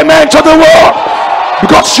amen to the word,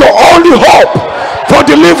 because your only hope for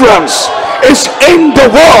deliverance is in the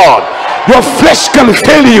word. Your flesh can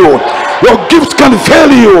fail you, your gifts can fail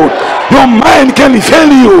you, your mind can fail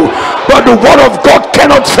you, but the word of God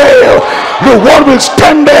cannot fail. The word will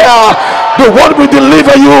stand there. The word will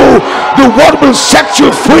deliver you. The word will set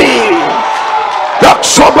you free.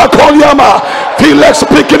 Feel like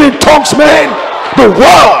speaking in tongues, man. The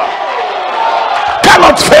word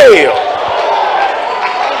cannot fail.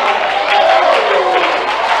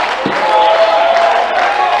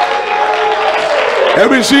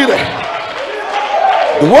 Every see that.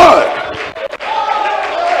 The word.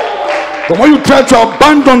 But when you try to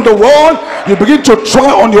abandon the word, you begin to try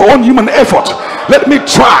on your own human effort. Let me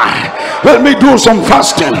try. Let me do some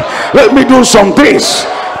fasting. Let me do some this.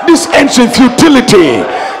 This ends in futility.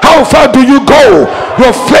 How far do you go?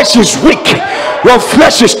 Your flesh is weak. Your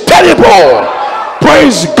flesh is terrible.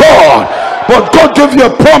 Praise God. But God gave you a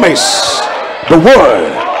promise. The word.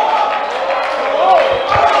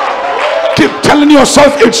 Keep telling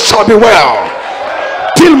yourself it shall be well.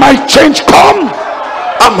 Till my change come,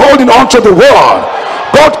 I'm holding on to the word.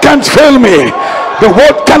 God can't fail me. The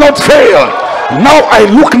word cannot fail. Now I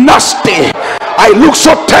look nasty, I look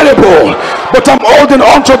so terrible, but I'm holding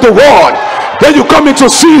on to the word. Then you come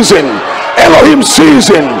into season, Elohim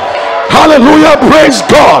season. Hallelujah, praise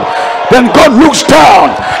God. Then God looks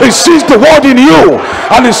down, he sees the word in you,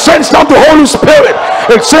 and he sends down the Holy Spirit.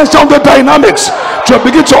 It sends down the dynamics to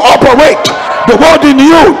begin to operate the word in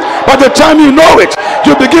you. By the time you know it,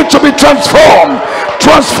 you begin to be transformed.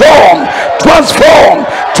 Transform, transform,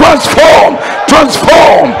 transform,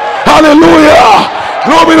 transform. Hallelujah,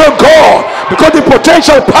 glory to God, because the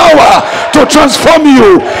potential power to transform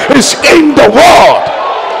you is in the word.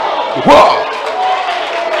 Word.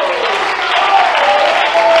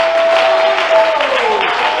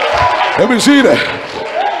 Let me see that.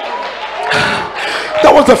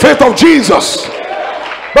 That was the faith of Jesus.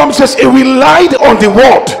 Bible says he relied on the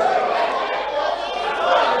word.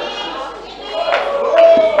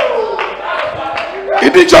 He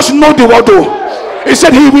didn't just know the word though. He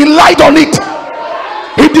said he relied on it.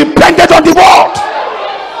 He depended on the word.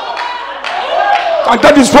 And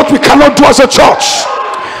that is what we cannot do as a church.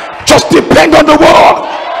 Just depend on the word.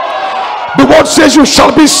 The word says you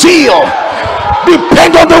shall be sealed.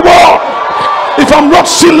 Depend on the word. If I'm not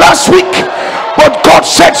sealed last week, but God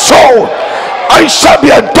said so, I shall be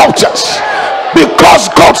adopted. Because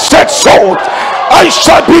God said so, I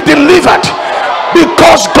shall be delivered.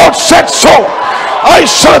 Because God said so, I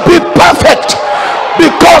shall be perfect.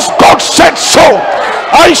 Because God said so,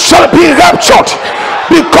 I shall be raptured.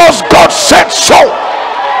 Because God said so.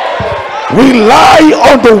 Rely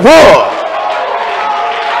on the word.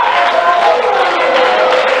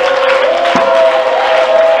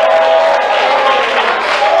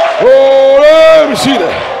 Oh, let me see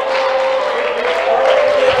that.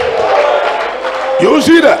 You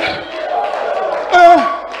see that?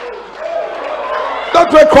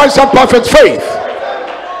 That's where Christ had perfect faith.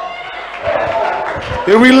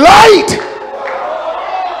 He relied.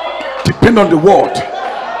 Depend on the word.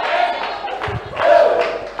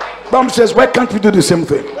 Bible says, why can't we do the same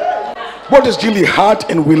thing? What is really hard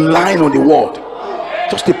and relying on the word?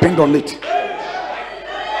 Just depend on it.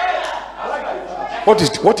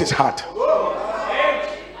 What is hard?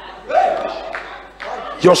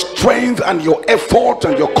 Your strength and your effort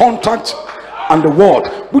and your contact and the word,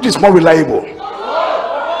 which is more reliable?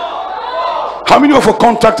 How many of your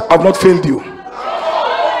contact have not failed you?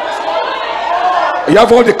 You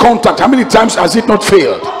have all the contact. How many times has it not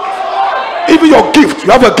failed? Even your gift,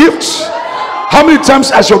 you have a gift. How many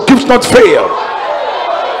times has your gift not failed?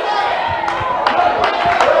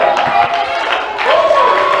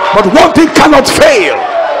 But one thing cannot fail.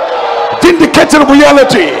 Vindicated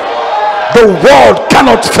reality. The word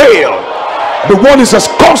cannot fail. The word is as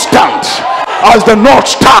constant as the North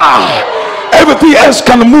Star. Everything else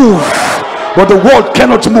can move, but the word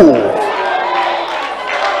cannot move.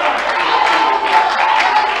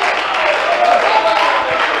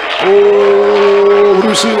 Oh, what do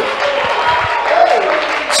you see?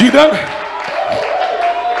 See that?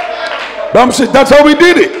 Bam said, that's how we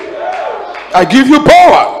did it. I give you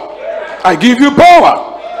power. I give you power.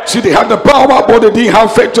 See, they had the power, but they didn't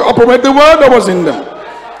have faith to operate the word that was in them.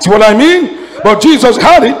 See what I mean? But Jesus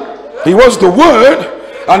had it. He was the word,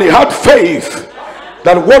 and he had faith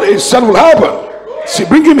that what he said will happen. See,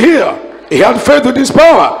 bring him here. He had faith with his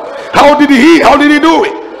power. How did he do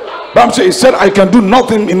it? But he said, I can do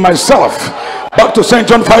nothing in myself. Back to St.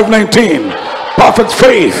 John 5:19. Perfect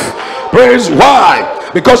faith. Praise. Why?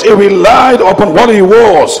 Because he relied upon what he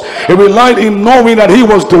was. He relied in knowing that he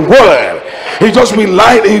was the word. He just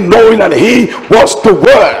relied in knowing that he was the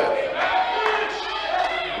word.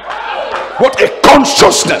 What a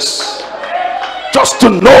consciousness. Just to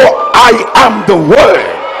know I am the word.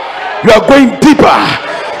 You are going deeper.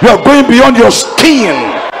 You are going beyond your skin.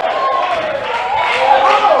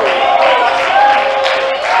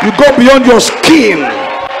 You go beyond your skin.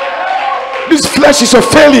 This flesh is a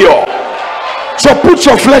failure. So put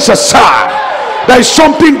your flesh aside. There is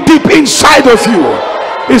something deep inside of you.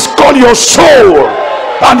 It's called your soul.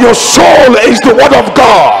 And your soul is the word of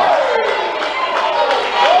God.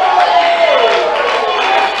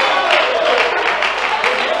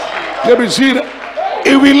 Let me see that.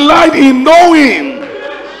 He relied in knowing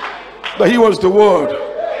that he was the word.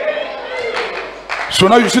 So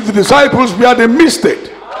now you see the disciples where they missed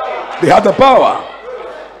it. They had the power,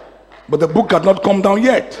 but the book had not come down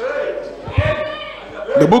yet.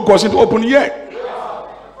 The book wasn't open yet.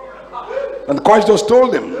 And Christ just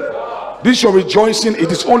told them, this your rejoicing,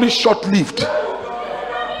 it is only short-lived.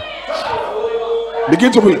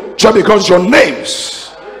 Begin to rejoice because your names.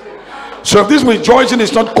 So if this rejoicing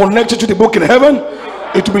is not connected to the book in heaven,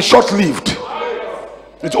 it will be short-lived.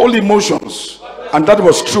 It's only emotions. And that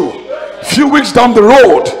was true. A few weeks down the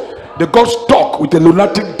road, they got stuck with a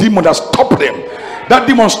lunatic demon that stopped them. That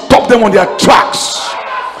demon stopped them on their tracks.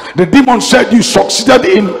 The demon said, you succeeded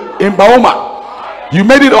in Baoma. You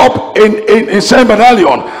made it up in Saint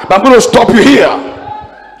Bernalion, but I'm going to stop you here.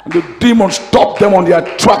 And the demon stopped them on their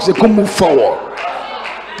tracks. They couldn't move forward.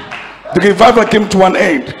 The revival came to an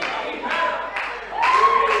end.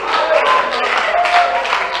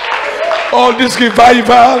 All this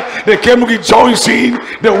revival, they came rejoicing,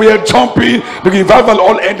 they were jumping. The revival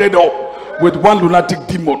all ended up with one lunatic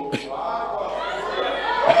demon.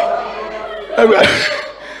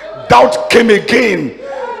 Doubt came again.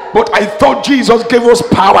 But I thought Jesus gave us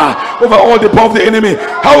power over all the power of the enemy.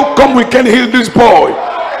 How come we can heal this boy?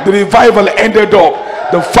 The revival ended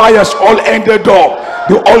up. The fires all ended up.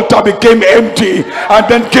 The altar became empty. And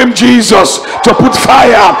then came Jesus to put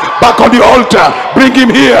fire back on the altar. Bring him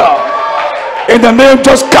here. In the name,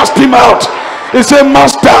 just cast him out. He said,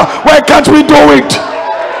 Master, why can't we do it?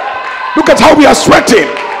 Look at how we are sweating.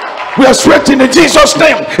 We are sweating in Jesus'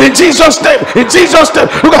 name. In Jesus' name. In Jesus' name.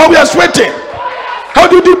 Look at how we are sweating. How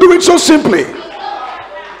did you do it so simply?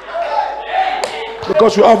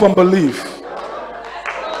 Because you have unbelief.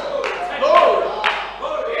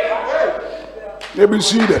 Let me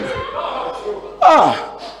see them.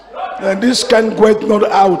 And this can go not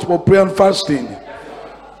out for prayer and fasting.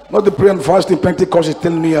 Not the prayer and fasting Pentecost is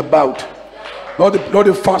telling me about. Not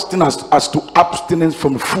the fasting as to abstinence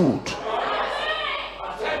from food.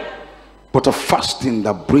 But a fasting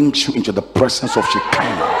that brings you into the presence of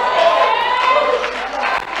Shekinah.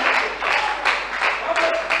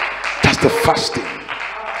 That's the fasting.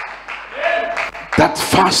 That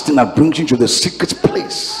fasting that brings you to the secret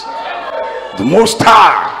place. The Most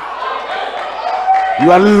High.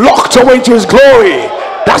 You are locked away into his glory.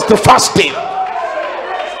 That's the fasting.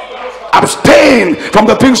 Abstain from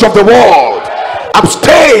the things of the world.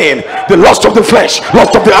 Abstain the lust of the flesh,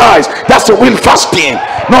 lust of the eyes. That's the real fasting,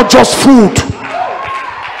 not just food.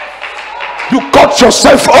 You cut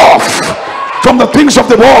yourself off from the things of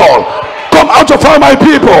the world. Come out of all my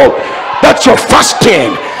people, that you're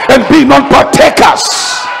fasting, and be not partakers.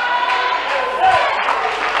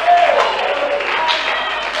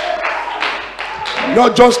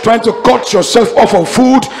 Not just trying to cut yourself off of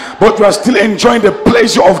food, but you are still enjoying the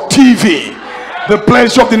pleasure of TV, the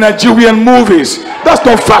pleasure of the Nigerian movies. That's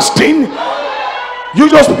not fasting. You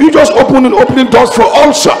just opening doors for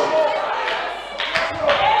ulcer.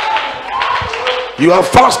 You are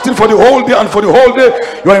fasting for the whole day, and for the whole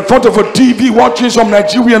day you are in front of a TV watching some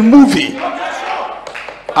Nigerian movie.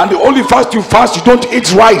 And the only fast, you don't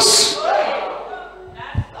eat rice.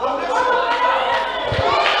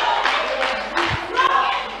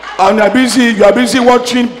 And you are busy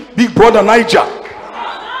watching Big Brother Niger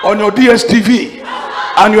on your DSTV,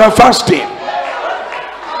 and you are fasting.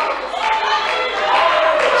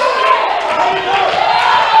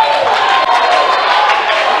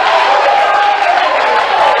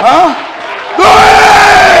 Huh?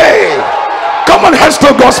 Hey! Come on,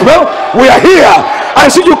 Hester Gospel. We are here. I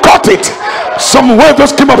see you caught it. Some word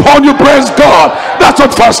just came upon you. Praise God. That's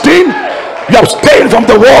not fasting. You abstain from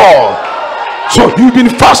the world. So you've been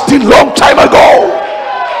fasting long time ago.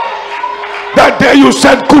 That day you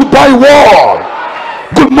said goodbye world,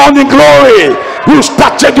 good morning glory. You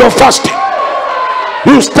started your fasting.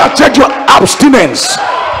 You started your abstinence.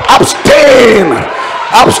 Abstain.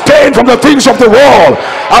 Abstain from the things of the world.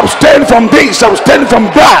 Abstain from this, abstain from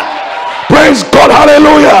that. Praise God,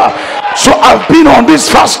 hallelujah. So I've been on this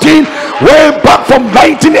fasting way back from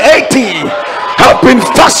 1980. I've been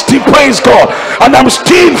fasting, praise God, and I'm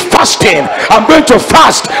still fasting. I'm going to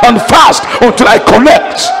fast and fast until I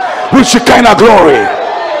connect with Shekinah glory.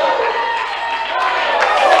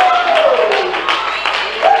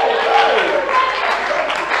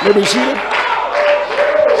 Maybe see it.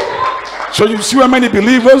 So you see how many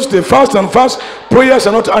believers, they fast and fast, prayers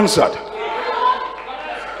are not answered.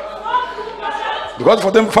 Because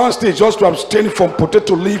for them fasting is just to abstain from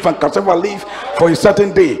potato leaf and cassava leaf for a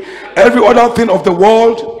certain day. Every other thing of the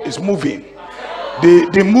world is moving.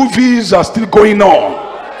 The movies are still going on.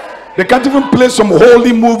 They can't even play some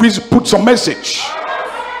holy movies, put some message.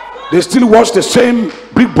 They still watch the same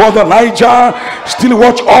Big Brother Niger, still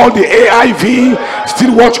watch all the AIV,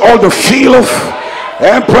 still watch all the filth,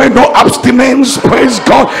 and pray no abstinence, praise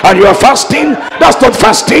God, and you are fasting. That's not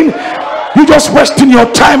fasting. You're just wasting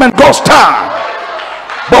your time and God's time.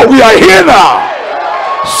 But we are here now.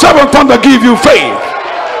 Seventh time to give you faith.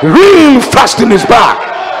 Real fasting is back.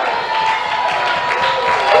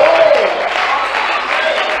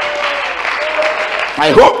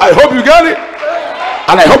 I hope you get it.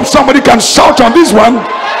 And I hope somebody can shout on this one.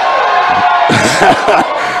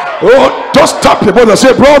 Oh, just tap your brother.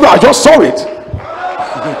 Say, brother, I just saw it.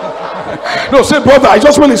 No, say, brother, I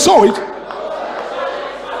just really saw it.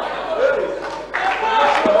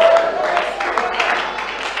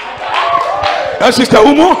 Sister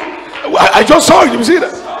Umo, I just saw it. You see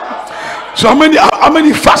that? So how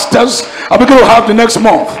many fasters are we going to have the next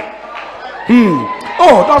month?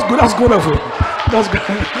 Oh, that's good. That's good. That's good.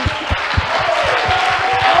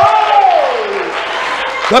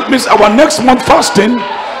 That means our next month fasting,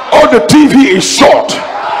 all the TV is short,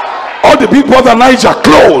 all the Big Brother Niger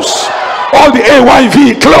close, all the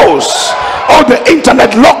AYV close, all the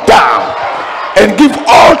internet lockdown, and give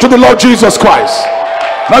all to the Lord Jesus Christ.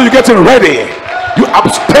 Now you're getting ready. You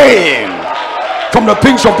abstain from the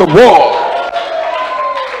things of the world.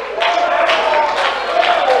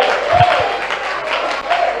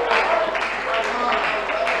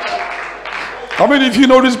 How many of you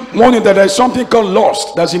know this morning that there's something called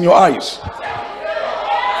lust that's in your eyes?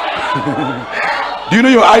 Do you know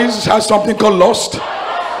your eyes has something called lust?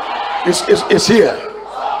 It's here.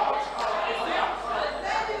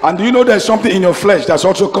 And do you know there's something in your flesh that's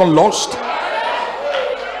also called lust?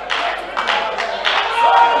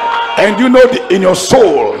 And you know in your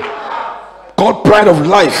soul called pride of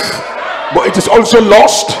life, but it is also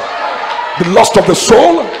lust, the lust of the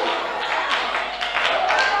soul.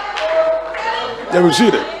 There you see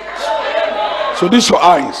it. So this is your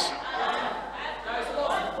eyes.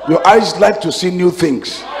 Your eyes like to see new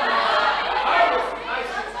things.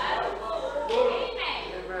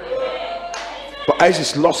 But eyes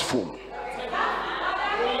is lustful.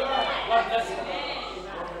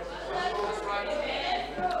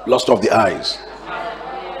 Lust of the eyes.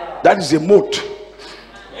 That is a mote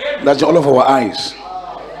that's all of our eyes.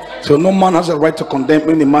 So no man has a right to condemn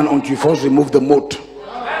any man until you first remove the mote.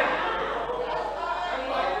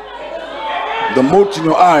 The mote in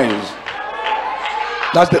your eyes.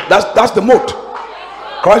 That's the mote.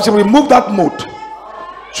 Christ will remove that mote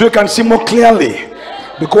so you can see more clearly.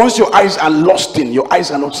 Because once your eyes are lost in, your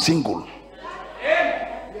eyes are not single.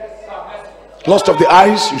 Lost of the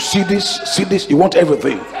eyes, you see this, you want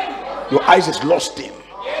everything. Your eyes is lost in.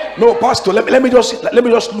 No, Pastor, let me just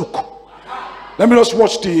look. Let me just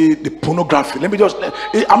watch the pornography.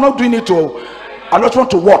 I'm not doing it I just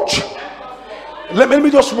want to watch. Let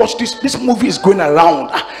me just watch this movie is going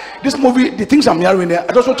around. This movie, the things I'm hearing there,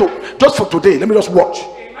 I just want to, just for today, let me just watch.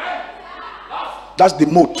 That's the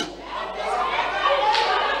mood.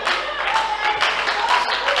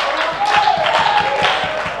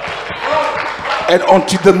 And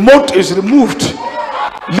until the moat is removed,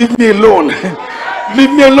 leave me alone.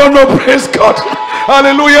 Leave me alone. Oh, praise God.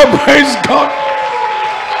 Hallelujah. Praise God.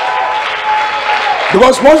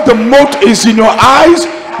 Because once the moat is in your eyes,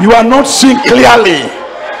 you are not seeing clearly.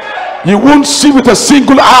 You won't see with a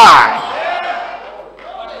single eye.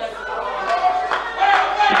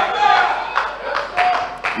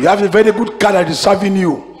 You have a very good car that is serving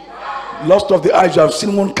you. Lost of the eyes, you have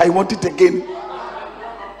seen one car, you want it again.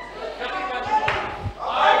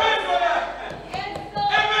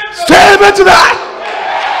 Say amen to that.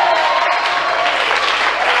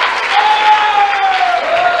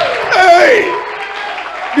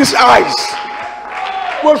 Hey, these eyes.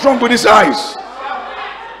 What's wrong with these eyes?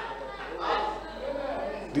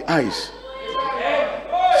 The eyes.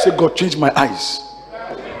 Say, God, change my eyes.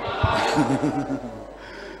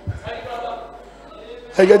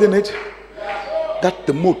 Are you getting it? That's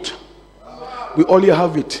the mood. We only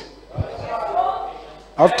have it.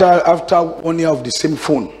 After 1 year of the same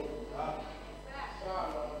phone.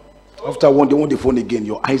 After one, they want the phone again.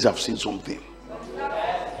 Your eyes have seen something.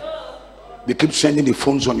 They keep sending the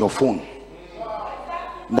phones on your phone.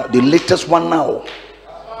 Now, the latest one now,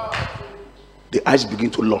 the eyes begin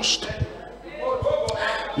to lust.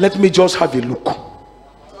 Let me just have a look.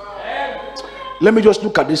 Let me just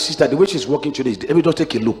look at this sister, the way she's walking today. Let me just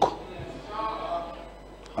take a look.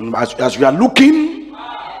 And as we are looking,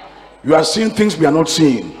 you are seeing things we are not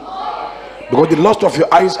seeing. Because the lust of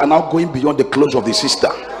your eyes are now going beyond the clothes of the sister.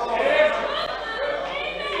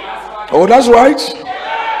 Oh, that's right.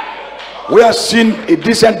 We are seeing a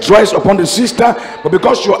decent dress upon the sister, but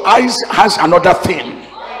because your eyes has another thing,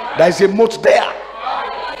 there is a moat there.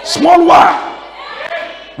 Small one.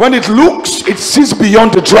 When it looks, it sees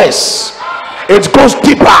beyond the dress. It goes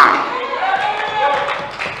deeper.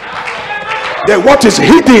 Then what is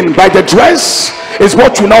hidden by the dress is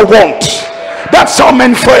what you now want. That's how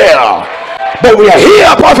men fail. But we are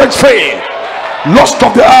here, perfect faith. Lust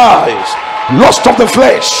of the eyes, lust of the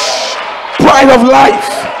flesh, pride of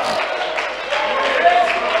life.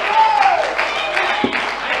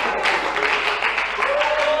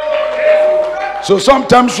 So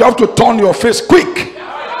sometimes you have to turn your face quick.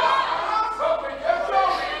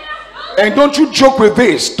 And don't you joke with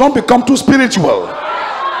this. Don't become too spiritual.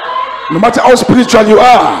 No matter how spiritual you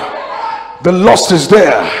are, the lust is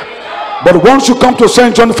there. But once you come to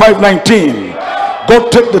St. John 5:19,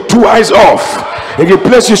 God take the two eyes off and he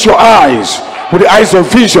replaces your eyes with the eyes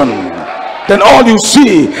of vision. Then all you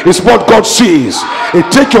see is what God sees.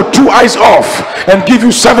 It take your two eyes off and give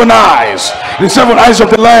you 7 eyes. The 7 eyes of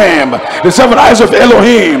the Lamb, the 7 eyes of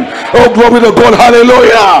Elohim. Oh, glory to God.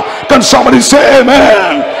 Hallelujah. Can somebody say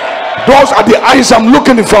amen? Those are the eyes I'm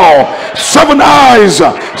looking for. 7 eyes,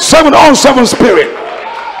 7 on 7 spirit.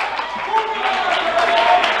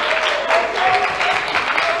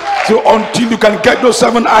 So until you can get those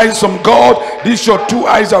 7 eyes from God, these your 2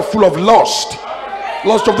 eyes are full of lust.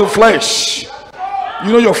 Lust of the flesh.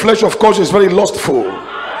 You know your flesh, of course, is very lustful.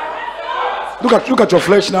 Look at your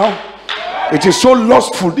flesh now. It is so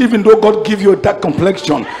lustful. Even though God give you a dark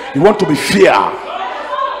complexion, you want to be fair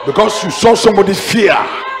because you saw somebody fear.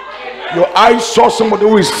 Your eyes saw somebody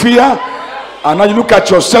who is fear, and now you look at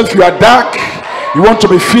yourself, you are dark, you want to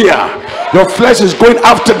be fear. Your flesh is going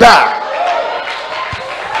after that.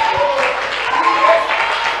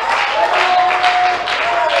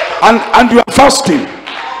 And you are fasting.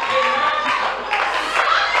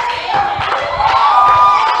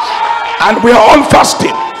 And we are all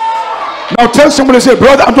fasting. Now tell somebody, say,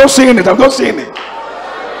 brother, I'm not seeing it. I'm not seeing it.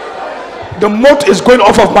 The mote is going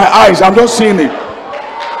off of my eyes. I'm not seeing it.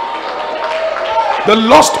 The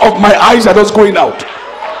lust of my eyes are just going out.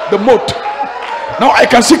 The mote. Now I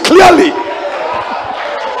can see clearly.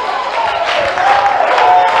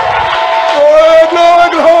 Oh, glory,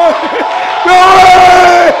 glory,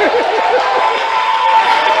 glory.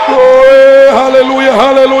 Glory, hallelujah,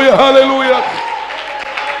 hallelujah, hallelujah.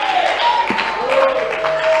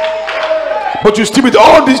 But you still with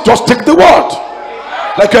all this, just take the word.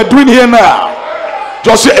 Like you're doing here now.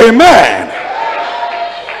 Just say amen.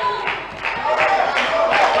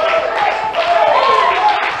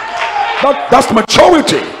 That's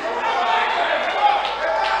maturity.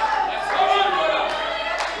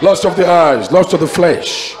 Lust of the eyes, lust of the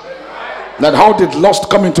flesh. That how did lust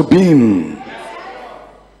come into being?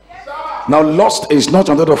 Now lust is not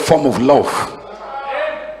another form of love.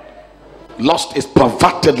 Lust is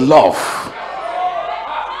perverted love.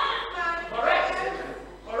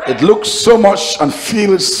 It looks so much and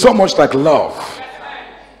feels so much like love,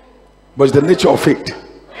 but it's the nature of it,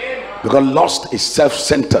 because lust is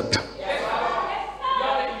self-centered.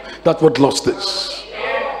 That's what lust is.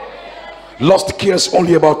 Lust cares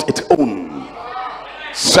only about its own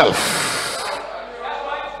self.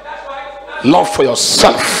 Love for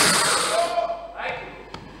yourself.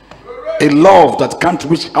 A love that can't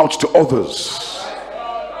reach out to others.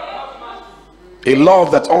 A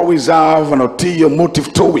love that always have an ulterior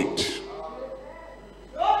motive to it.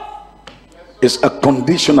 It's a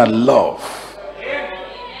conditional love.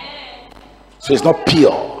 So it's not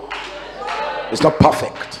pure. It's not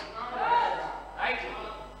perfect.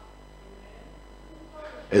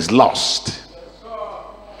 It's lust.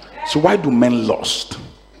 So why do men lust?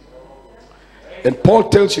 And Paul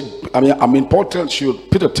tells you, Paul tells you,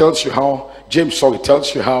 Peter tells you how, James,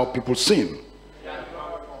 tells you how people sin.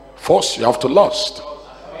 First, you have to lust.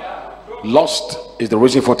 Lust is the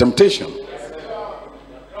reason for temptation.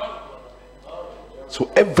 So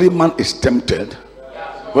every man is tempted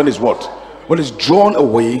when he's what? When he's drawn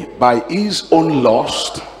away by his own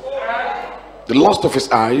lust, the lust of his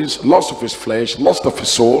eyes, lust of his flesh, lust of his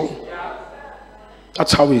soul.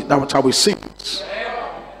 That's how he sins.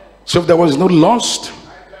 So if there was no lust,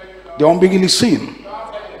 they won't begin to sin.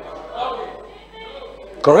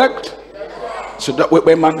 Correct? So that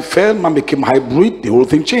when man fell, man became hybrid, the whole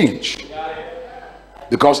thing changed.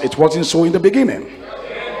 Because it wasn't so in the beginning.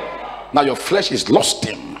 Now your flesh is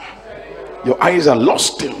lusting. Your eyes are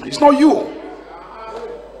lusting. It's not you.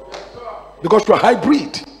 Because you're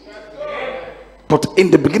hybrid. But in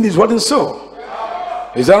the beginning it wasn't so.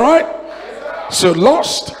 Is that right? So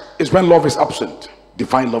lust is when love is absent.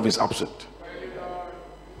 Divine love is absent.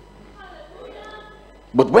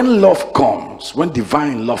 But when love comes, when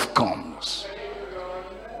divine love comes,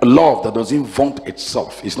 a love that doesn't vaunt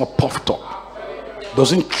itself, is not puffed up,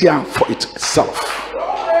 doesn't care for itself,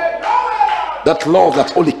 that love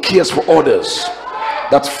that only cares for others,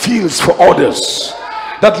 that feels for others,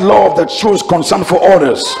 that love that shows concern for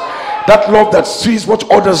others, that love that sees what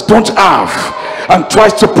others don't have and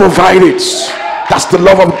tries to provide it, that's the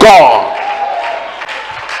love of God.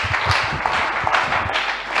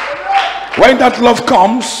 When that love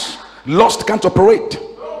comes, lust can't operate.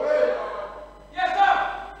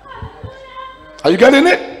 Are you getting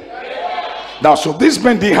it? Now, so these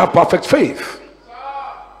men didn't have perfect faith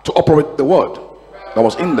to operate the word that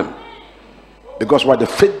was in them. Because what the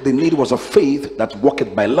faith they need was a faith that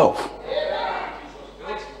worketh by love.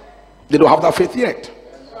 They don't have that faith yet.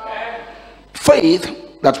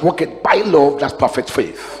 Faith that worketh by love, that's perfect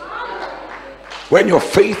faith. When your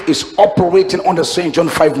faith is operating under St. John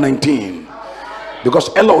 5:19,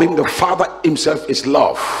 because Elohim the Father himself is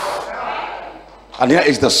love, and here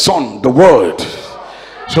is the Son, the Word.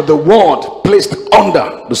 So the Word placed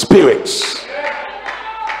under the spirits,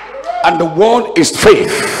 and the Word is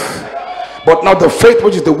faith. But now the faith,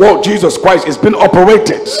 which is the Word Jesus Christ, is being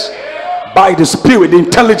operated by the Spirit, the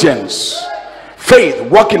intelligence, faith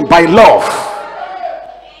working by love.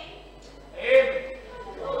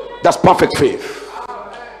 That's perfect faith.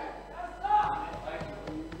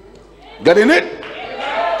 Getting it?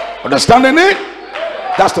 Understanding it?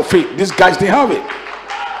 That's the faith. These guys didn't have it.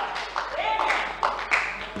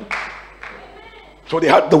 So they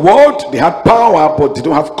had the word, they had power, but they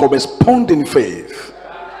don't have corresponding faith.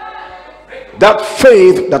 That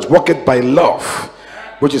faith that worketh by love,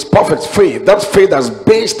 which is perfect faith, that faith that's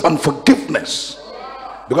based on forgiveness,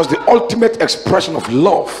 because the ultimate expression of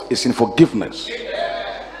love is in forgiveness.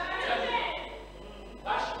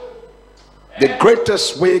 The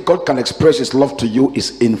greatest way God can express his love to you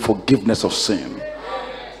is in forgiveness of sin.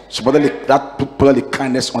 So brotherly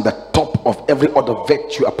kindness on the top of every other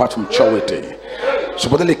virtue apart from charity. So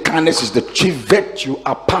brotherly kindness is the chief virtue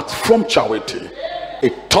apart from charity.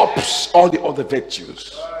 It tops all the other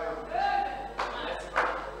virtues.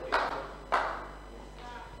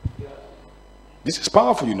 This is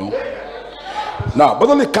powerful, you know. Now,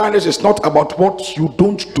 brotherly kindness is not about what you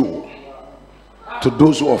don't do to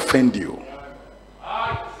those who offend you.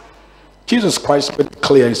 Jesus Christ made it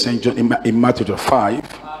clear in St. John in Matthew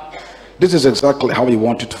 5. This is exactly how he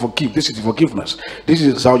wanted to forgive. This is forgiveness. This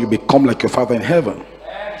is how you become like your Father in heaven.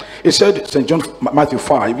 He said, St. John, Matthew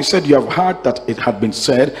 5, he said, you have heard that it had been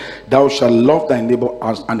said, thou shalt love thy neighbor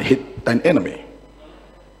and hate thine enemy.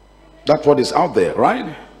 That's what is out there,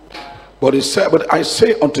 right? But he said, but I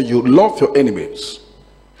say unto you, love your enemies,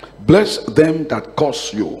 bless them that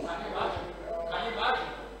curse you.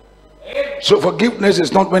 So forgiveness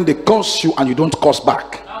is not when they curse you and you don't curse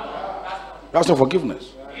back. That's not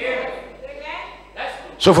forgiveness.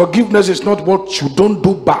 So forgiveness is not what you don't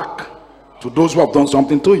do back to those who have done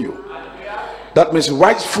something to you. That means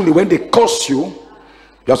rightfully when they curse you,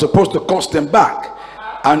 you are supposed to curse them back.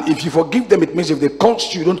 And if you forgive them, it means if they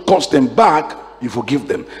curse you, you don't curse them back, you forgive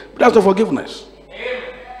them. But that's not forgiveness.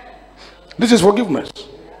 This is forgiveness.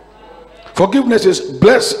 Forgiveness is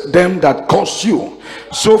bless them that curse you.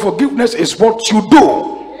 So forgiveness is what you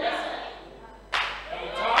do,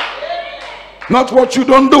 not what you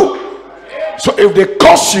don't do. So if they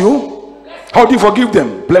curse you, how do you forgive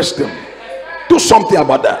them? Bless them. Do something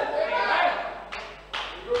about that.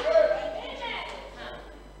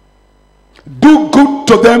 Do good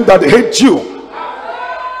to them that hate you.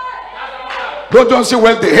 Don't just say,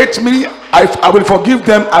 well, they hate me, I will forgive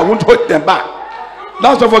them, I won't hate them back.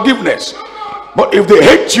 That's the forgiveness. But if they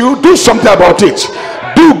hate you, do something about it.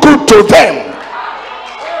 Do good to them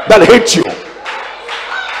that hate you.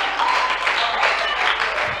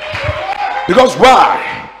 Because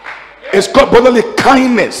why? It's called brotherly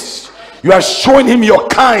kindness. You are showing him your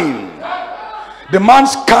kind. The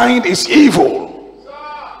man's kind is evil.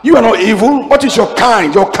 You are not evil. What is your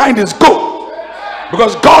kind? Your kind is good,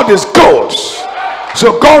 because God is good.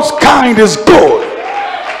 So God's kind is good.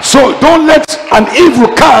 So don't let an evil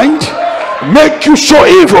kind make you show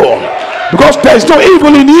evil, because there is no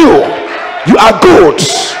evil in you. You are good.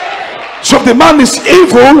 So if the man is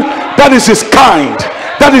evil, that is his kind,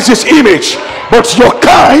 that is his image. But your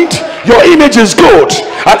kind, your image is good,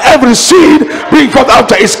 and every seed bring forth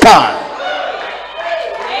after his kind.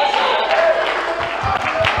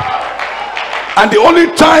 And the only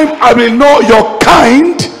time I will know your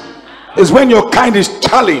kind is when your kind is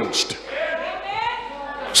challenged.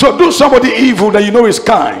 So do somebody evil that you know is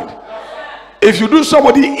kind. If you do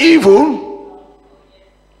somebody evil,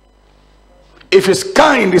 if his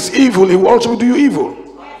kind is evil, he will also do you evil.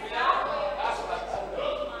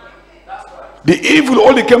 The evil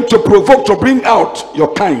only came to provoke, to bring out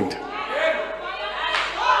your kind.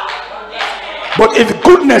 But if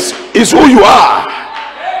goodness is who you are,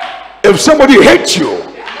 if somebody hates you,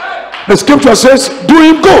 the scripture says do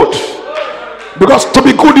him good, because to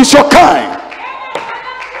be good is your kind.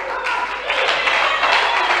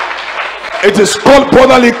 It is called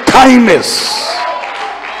brotherly kindness.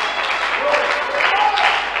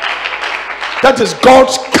 That is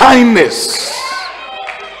God's kindness.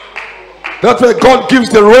 That's why God gives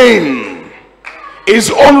the rain, his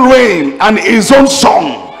own rain and his own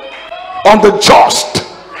song, on the just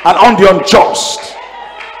and on the unjust.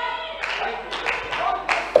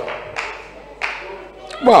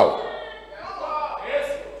 Wow.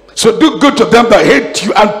 So do good to them that hate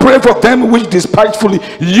you, and pray for them which despitefully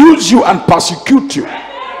use you and persecute you.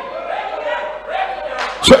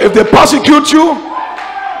 So if they persecute you,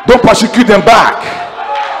 don't persecute them back,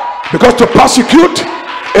 because to persecute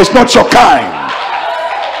is not your kind.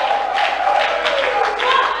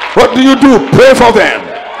 What do? Pray for them.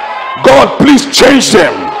 God, please change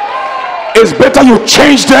them. It's better you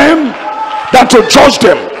change them than to judge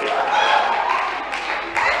them.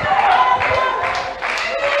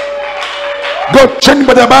 God, change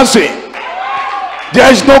by the mercy. There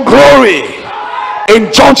is no glory in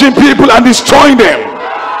judging people and destroying them.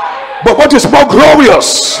 But what is more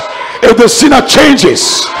glorious, if the sinner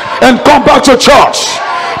changes and come back to church,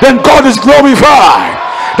 then God is glorified,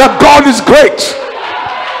 that God is great.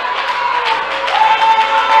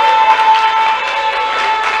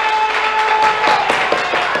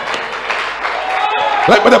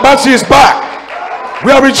 Like when the mercy is back,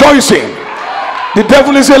 we are rejoicing. The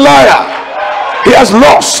devil is a liar. He has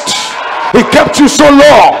lost. He kept you so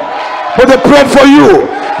long, but they prayed for you.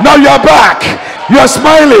 Now you are back. You are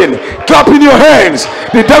smiling, clapping your hands.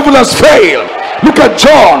 The devil has failed. Look at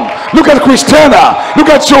John. Look at Christina. Look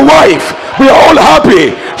at your wife. We are all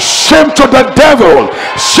happy. Shame to the devil.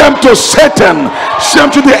 Shame to Satan. Shame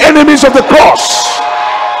to the enemies of the cross.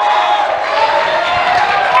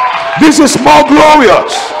 This is more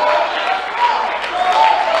glorious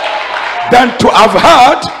than to have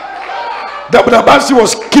heard that Abasi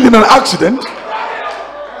was killed in an accident,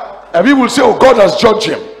 and we will say, oh, God has judged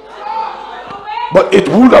him. But it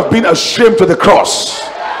would have been a shame to the cross,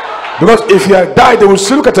 because if he had died, they will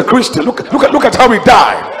say, look at a Christian, look at how he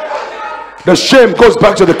died. The shame goes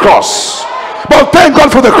back to the cross. But thank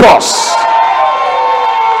God for the cross.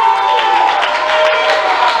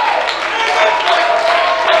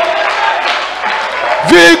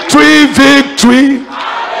 Victory, victory.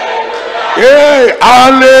 Hey,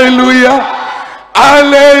 hallelujah.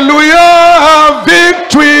 Hallelujah.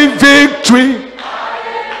 Victory, victory.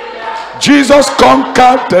 Jesus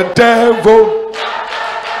conquered the devil.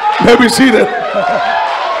 Maybe see that.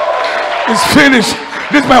 It's finished.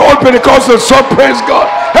 This is my old Pentecostal song. Praise God.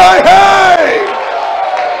 Hey, hey.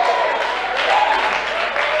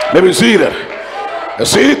 Maybe see that.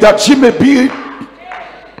 See that ye may be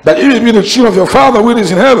the children of your Father which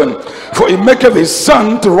is in heaven. For he maketh his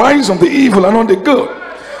sun to rise on the evil and on the good,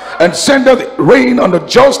 and sendeth rain on the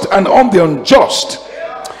just and on the unjust.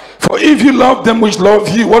 For if you love them which love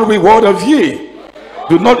you, what reward have ye?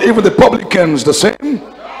 Do not even the publicans the same?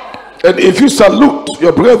 And if you salute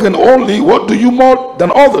your brethren only, what do you more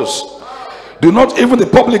than others? Do not even the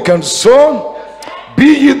publicans so?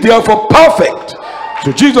 Be ye therefore perfect.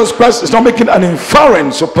 So Jesus Christ is not making an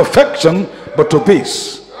inference of perfection, but to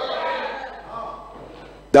this,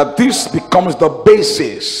 that this becomes the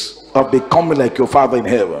basis of becoming like your Father in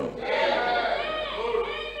heaven.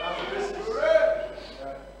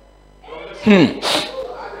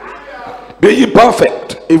 Be ye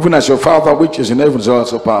perfect, even as your Father which is in heaven is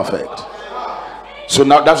also perfect. So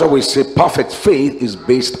now that's why we say perfect faith is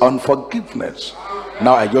based on forgiveness.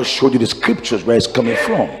 Now I just showed you the scriptures where it's coming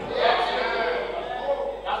from.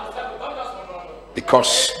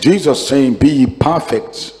 Because Jesus saying be ye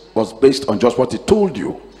perfect was based on just what he told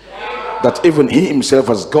you, that even he himself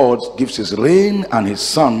as God gives his rain and his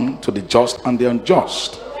sun to the just and the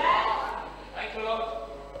unjust.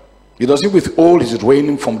 He doesn't withhold his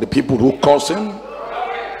rain from the people who curse him,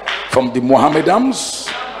 from the Mohammedans.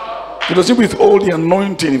 He doesn't withhold the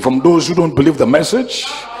anointing from those who don't believe the message,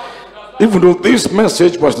 even though this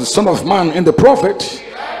message was the Son of Man in the prophet.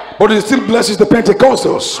 But he still blesses the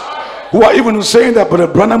Pentecostals, who are even saying that Brother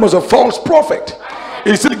Branham was a false prophet.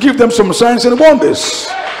 He still gives them some signs and wonders,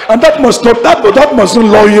 and that must not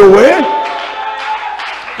lull you away.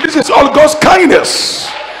 This is all God's kindness.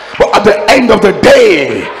 But at the end of the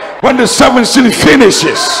day, when the seventh seal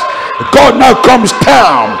finishes, God now comes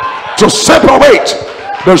down to separate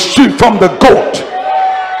the sheep from the goat.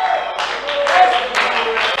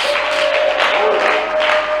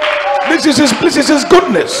 This is his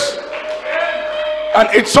goodness. And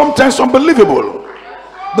it's sometimes unbelievable.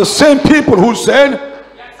 The same people who said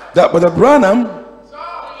that Brother Branham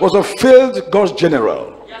was a failed God's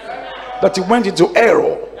general, that he went into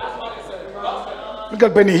error. Look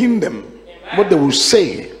at Benny Hindem, what they will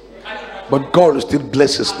say, but God still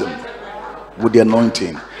blesses them with the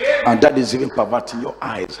anointing. And that is even perverting your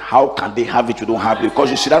eyes. How can they have it, you don't have it?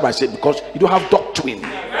 Because you see that I said, because you don't have doctrine.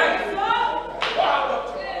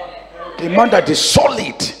 A man that is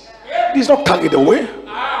solid, he's not carried away.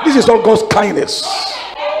 This is all God's kindness.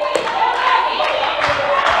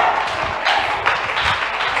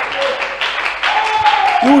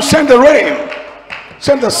 He will send the rain,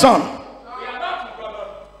 send the sun,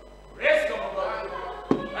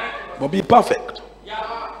 but be perfect.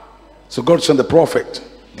 So God sent the prophet,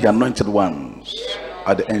 the anointed ones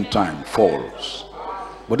at the end time, false.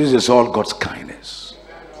 But this is all God's kindness.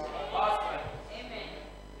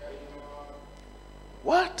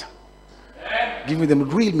 What? Giving them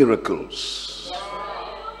real miracles.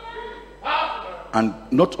 And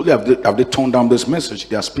not only have they torn down this message,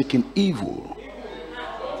 they are speaking evil.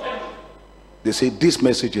 They say this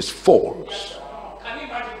message is false.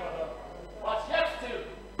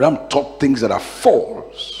 Abraham taught things that are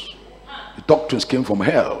false. The doctrines came from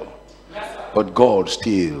hell, but God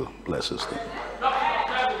still blesses them.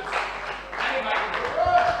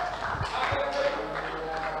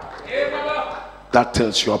 That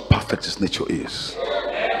tells you how perfect his nature is.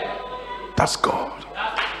 That's God.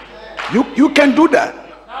 You can do that,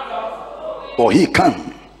 or he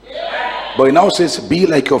can. But he now says be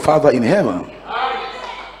like your Father in heaven,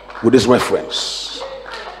 with this reference.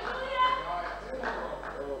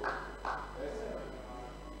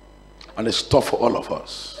 And it's tough for all of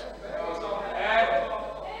us.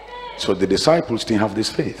 So the disciples didn't have this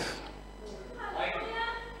faith.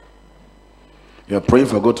 You are praying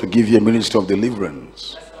for God to give you a ministry of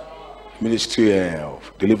deliverance, ministry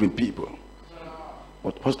of delivering people.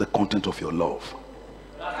 But what's the content of your love?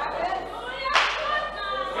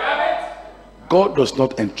 God does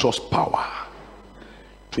not entrust power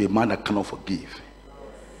to a man that cannot forgive,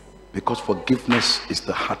 because forgiveness is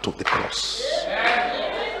the heart of the cross.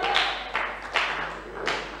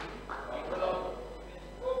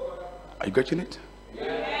 Are you getting it?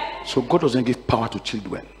 So God doesn't give power to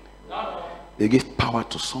children. They give power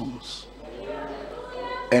to sons.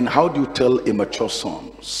 And how do you tell a mature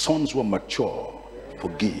son? Sons who are mature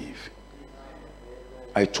forgive.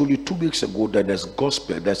 I told you 2 weeks ago that there's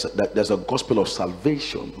a gospel of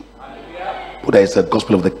salvation But there is a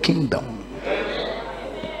gospel of the kingdom.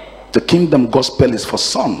 The kingdom gospel is for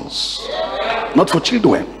sons, not for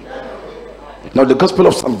children. Now the gospel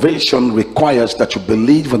of salvation requires that you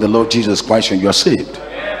believe in the Lord Jesus Christ and you are saved.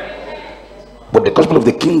 But the gospel of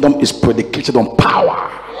the kingdom is predicated on power,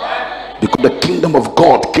 because the kingdom of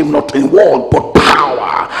God came not in word but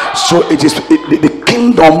power. So it is the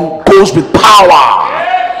kingdom goes with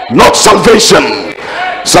power, not salvation.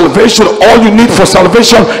 Salvation, all you need for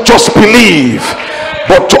salvation, just believe.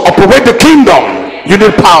 But to operate the kingdom, you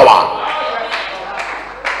need power.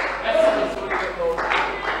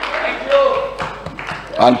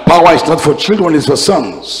 And power is not for children, it's for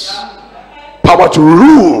sons. Power to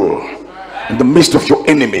rule in the midst of your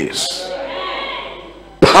enemies.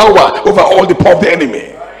 Power over all the power of the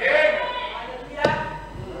enemy.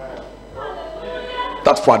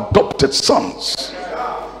 That's for adopted sons.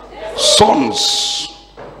 Sons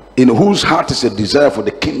in whose heart is a desire for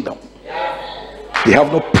the kingdom. They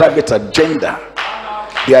have no private agenda.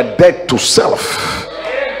 They are dead to self.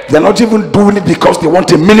 They're not even doing it because they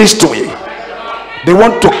want a ministry. They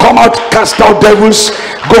want to come out, cast out devils,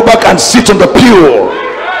 go back and sit on the pew.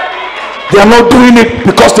 They are not doing it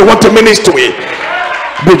because they want a ministry.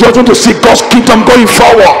 They just want to see God's kingdom going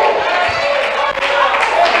forward.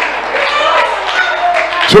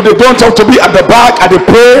 So they don't have to be at the back and they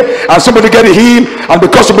pray and somebody get healed, and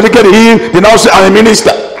because somebody get healed, they now say, I'm a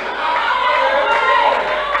minister.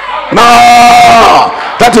 No,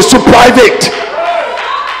 that is too private.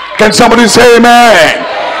 Can somebody say amen?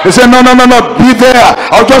 They say, no, be there.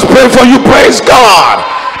 I'll just pray for you. Praise God.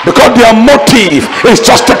 Because their motive is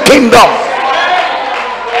just the kingdom.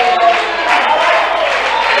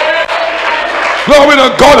 Glory to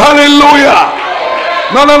God. Hallelujah.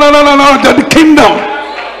 No, the kingdom.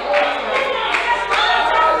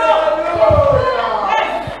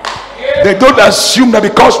 They don't assume that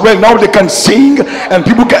because, well, now they can sing and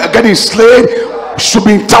people getting slayed should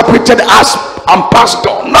be interpreted as I'm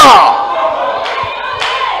pastor. No.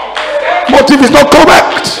 Motive is not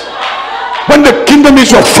correct. When the kingdom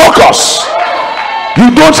is your focus,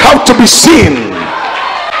 you don't have to be seen.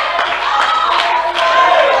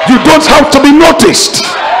 You don't have to be noticed.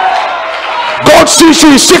 God sees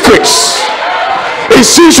you in secrets. He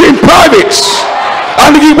sees you in private,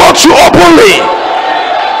 and he wants you openly.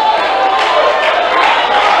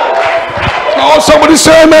 Oh, somebody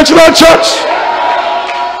say amen to that, church.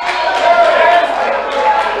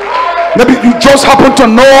 Maybe you just happen to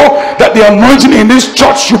know that the anointing in this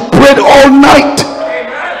church, you prayed all night.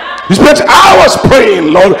 You spent hours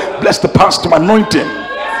praying. Lord, bless the pastor, anointing.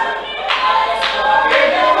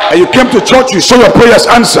 And you came to church, you saw your prayers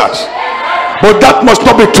answered. But that must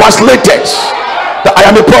not be translated that I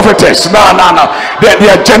am a prophetess. No.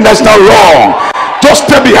 The agenda is now wrong.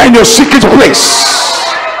 Just stay behind your secret place.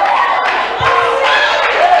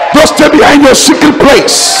 Just stay behind your secret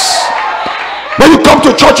place. When you come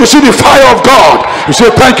to church, you see the fire of God. You say,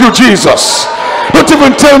 thank you, Jesus. Don't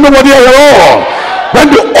even tell nobody at all. When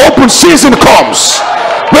the open season comes,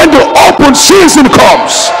 when the open season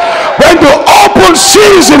comes,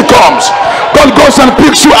 God goes and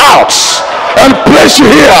picks you out and place you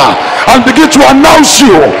here and begin to announce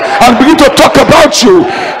you and begin to talk about you.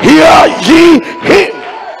 Hear ye him.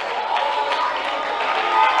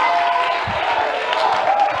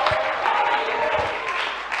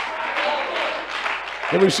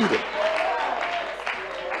 Let me see that.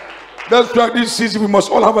 That's why this season we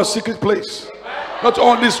must all have a secret place. Not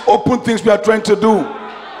all these open things we are trying to do.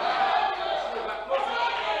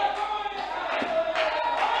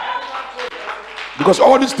 Because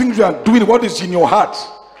all these things we are doing, what is in your heart,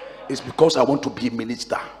 is because I want to be a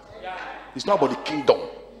minister. It's not about the kingdom.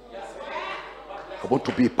 I want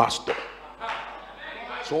to be a pastor.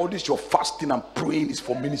 So all this your fasting and praying is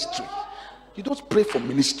for ministry. You don't pray for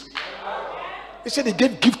ministry. He said he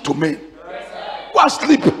gave gift to men. Go and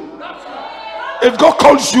sleep. If God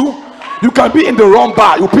calls you, you can be in the wrong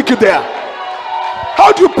bar. You pick it there.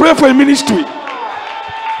 How do you pray for a ministry?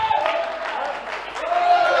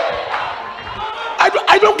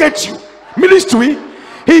 I don't get you. Ministry,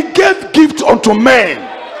 he gave gift unto men.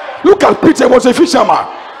 Look at Peter, was a fisherman.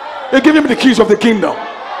 He gave him the keys of the kingdom.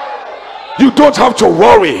 You don't have to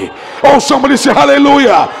worry. Oh, somebody say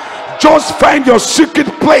hallelujah. Just find your secret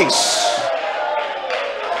place.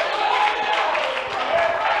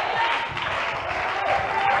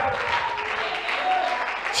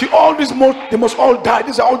 See, all these they must all die.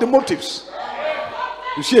 These are all the motives.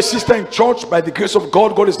 You see a sister in church, by the grace of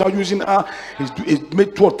God, God is now using her. He's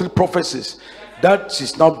made 2 or 3 prophecies. That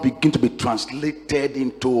is now beginning to be translated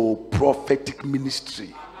into prophetic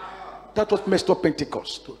ministry. That was messed up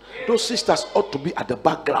Pentecost. Those sisters ought to be at the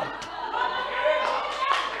background.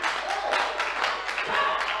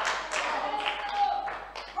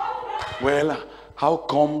 Well, how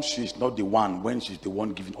come she's not the one when she's the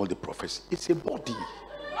one giving all the prophecy? It's a body.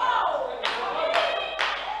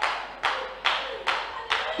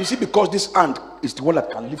 You see, because this hand is the one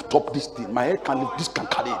that can lift up this thing. My head can lift this, can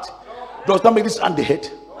carry it. Does that make this hand the head?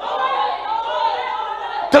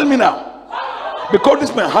 Tell me now. Because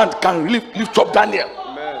this my hand can lift up Daniel.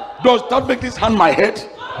 Amen. Does that make this hand my head?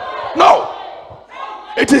 No.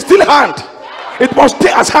 It is still hand. It must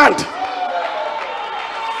stay as hand.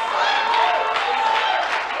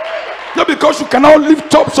 Not because you cannot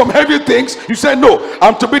lift up some heavy things, you say no,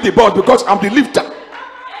 I'm to be the boss because I'm the lifter.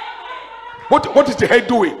 What is the head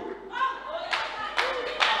doing?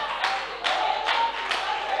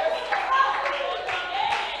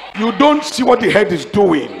 You don't see what the head is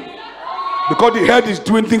doing, because the head is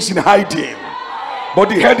doing things in hiding, but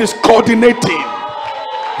the head is coordinating.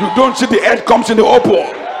 You don't see the head comes in the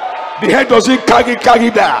open. The head doesn't carry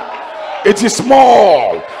that. It is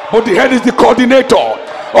small, but the head is the coordinator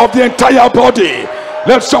of the entire body.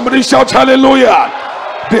 Let somebody shout hallelujah.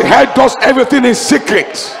 The head does everything in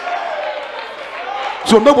secret,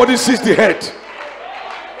 so nobody sees the head.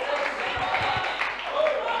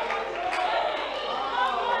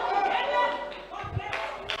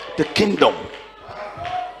 The kingdom.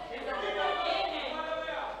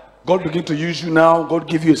 God begin to use you now. God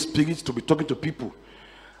give you a spirit to be talking to people,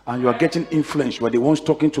 and you are getting influence where they once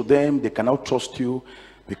talking to them, they cannot trust you.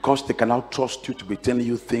 Because they cannot trust you to be telling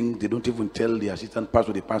you things, they don't even tell the assistant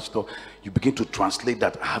pastor, the pastor. You begin to translate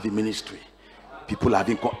that I have a ministry. People have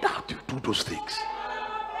been called out to do those things.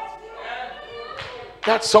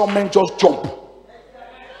 That's how men just jump.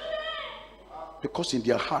 Because in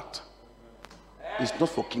their heart, it's not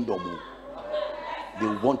for kingdom. They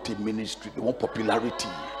want a ministry, they want popularity.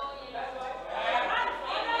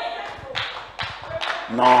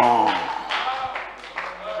 No.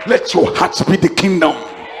 Let your heart be the kingdom.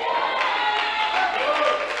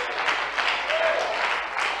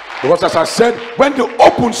 Because as I said, when the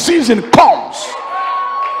open season comes,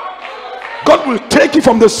 God will take you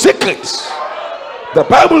from the secrets. The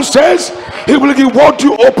Bible says he will reward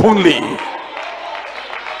you openly.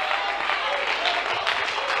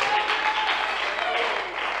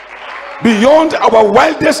 Beyond our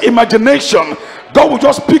wildest imagination, God will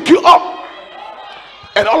just pick you up.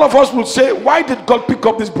 And all of us will say, why did God pick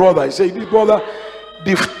up this brother? He said, this brother,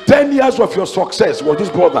 the 10 years of your success was this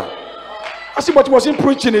brother. I said, but he wasn't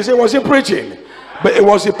preaching. He said, was he preaching? But it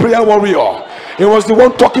was a prayer warrior. He was the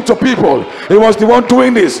one talking to people. He was the one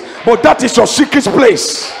doing this. But that is your secret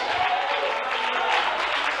place.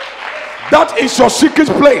 That is your secret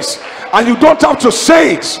place. And you don't have to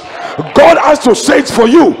say it. God has to say it for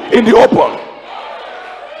you in the open.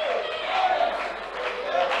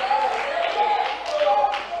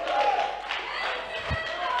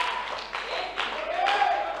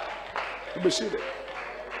 You see that?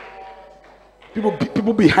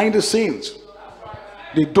 People behind the scenes,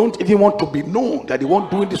 they don't even want to be known that they want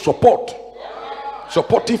doing the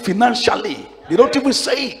supporting financially. They don't even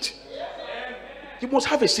say it. You must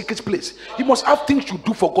have a secret place. You must have things you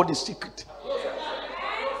do for God in secret.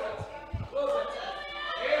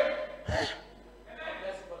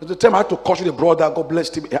 At the time I had to caution the brother, God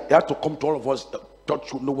bless him. He had to come to all of us.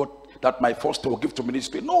 Don't you know what that my foster will give to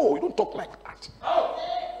ministry? No, you don't talk like that.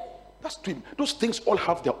 That's true. Those things all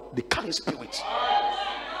have the carry spirit.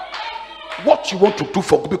 What you want to do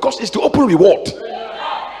for God, because it's the open reward.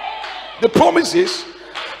 The promise is,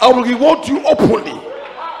 I will reward you openly.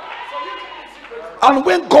 And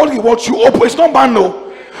when God rewards you openly, it's not man,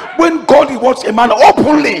 no. When God rewards a man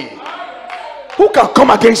openly, who can come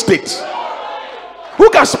against it? Who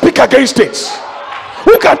can speak against it?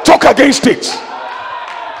 Who can talk against it?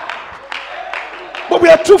 But we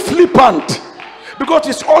are too flippant, because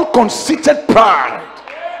it's all conceited pride.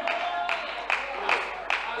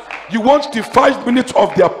 You want the 5 minutes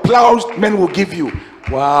of the applause men will give you.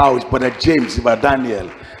 Wow, it's Brother James, it's Brother Daniel.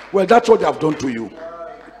 Well, that's what they have done to you.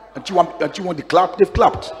 And you want the clap? They've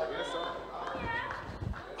clapped.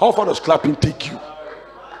 How far does clapping take you?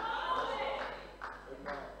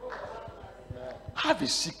 Have a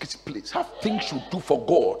secret place. Have things you do for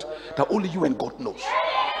God that only you and God knows.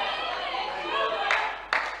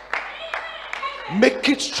 Make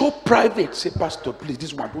it so private. Say, Pastor, please,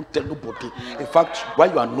 this one don't tell nobody. In fact,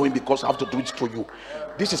 why you are knowing, because I have to do it to you.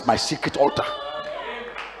 This is my secret altar.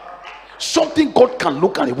 Something God can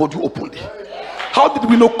look and reward you openly. How did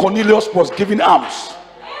we know Cornelius was giving alms?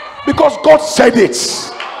 Because God said it.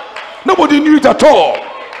 Nobody knew it at all.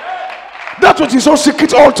 That was his own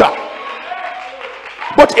secret altar.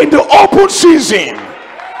 But in the open season,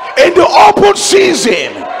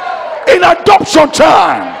 in adoption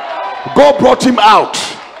time, God brought him out.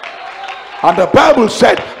 And the Bible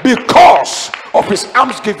said, because of his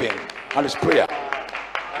almsgiving and his prayer.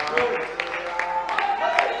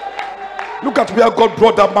 Look at where God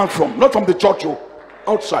brought that man from. Not from the church,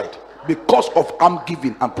 outside. Because of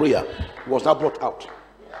almsgiving and prayer, he was now brought out.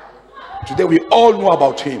 Today we all know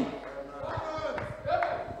about him.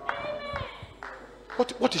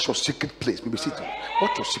 What is your secret place? Maybe sit down.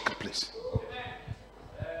 What's your secret place?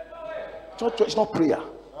 It's not prayer.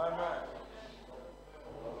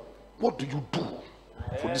 What do you do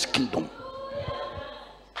for this kingdom?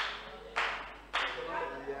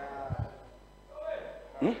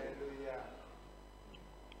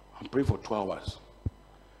 I'm praying for 2 hours.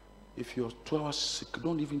 If you're 2 hours sick,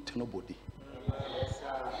 don't even tell nobody.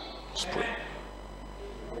 Just pray.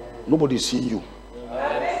 Nobody is seeing you.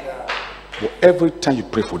 But every time you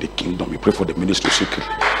pray for the kingdom, you pray for the ministry secretly,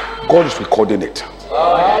 God is recording it.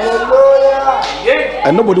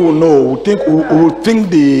 And nobody will know. Will think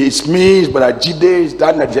it's me, but Jide is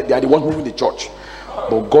that they are the ones moving the church.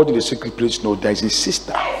 But God in the secret place knows there is a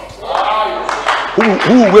sister who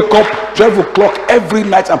will wake up 12 o'clock every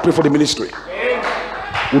night and pray for the ministry.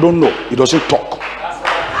 We don't know. He doesn't talk.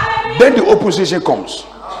 Then the opposition comes.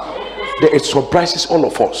 Then it surprises all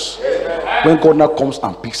of us when God now comes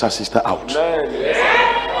and picks our sister out.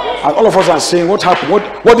 And all of us are saying, what happened?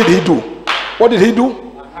 What did he do? What did he do?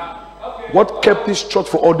 What kept this church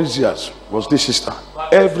for all these years was this sister.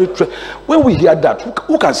 When we hear that,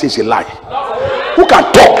 who can say it's a lie? Who can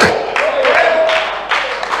talk?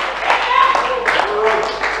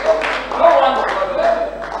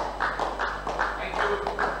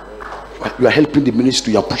 You are helping the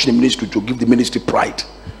ministry, you are pushing the ministry to give the ministry pride.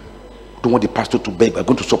 Don't want the pastor to beg, we're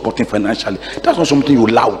going to support him financially. That's not something you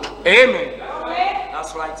allowed. Amen.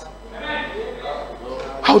 That's right.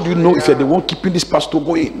 How do you know if you're the one keeping this pastor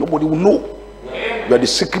going? Nobody will know. You are the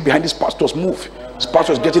secret behind this pastor's move. This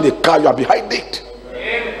pastor is getting a car, you are behind it.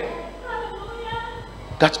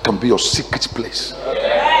 That can be your secret place.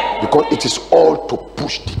 Because it is all to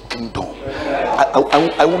push the kingdom.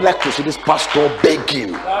 I would like to see this pastor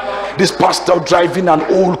begging. This pastor driving an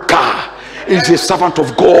old car is a servant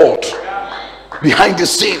of God. Behind the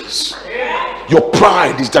scenes, your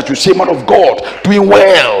pride is that you say, man of God, doing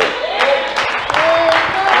well.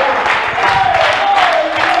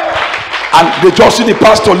 And they just see the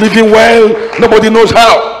pastor living well. Nobody knows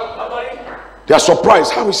how. They are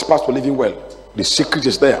surprised. How is the pastor living well? The secret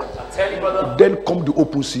is there. Then come the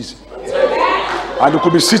open season. And you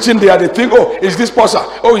could be sitting there, they think, oh, is this pastor?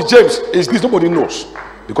 Oh, it's James. Is this? Nobody knows.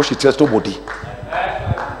 Because she tells nobody.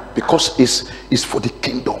 Because it's for the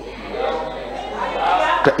kingdom.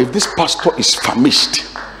 That if this pastor is famished,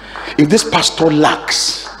 if this pastor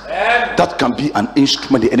lacks, that can be an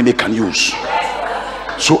instrument the enemy can use.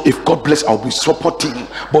 So if God bless, I'll be supporting,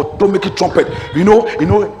 but don't make it trumpet. You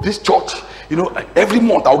know this church, every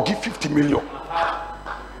month I'll give 50 million.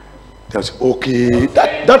 That's okay.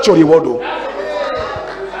 That's your reward though.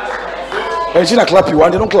 And she not clap you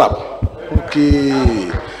and they don't clap.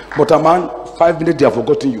 Okay. But a man, 5 minutes they have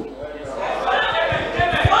forgotten you.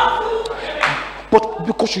 But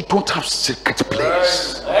because you don't have secret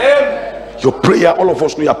place, your prayer, all of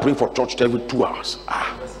us know you are praying for church every 2 hours.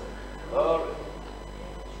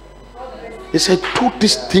 He said, do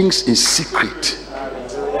these things in secret.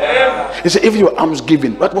 He said, if your arms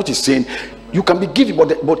giving, but what he's saying, you can be giving,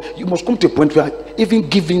 but you must come to a point where even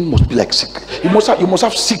giving must be like secret. You must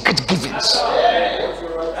have secret givings.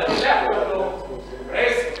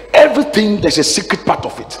 Everything, there's a secret part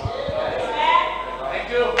of it.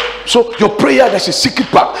 So your prayer, there's a secret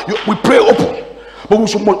part. We pray open, but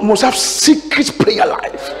we must have secret prayer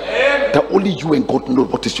life that only you and God know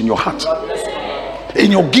what is in your heart.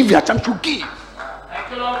 In your giving, at times you give,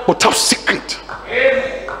 but have secret.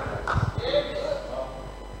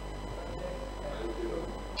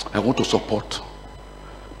 I want to support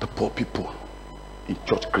the poor people in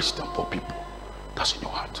church, Christian poor people. That's in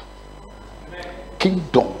your heart.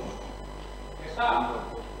 Kingdom.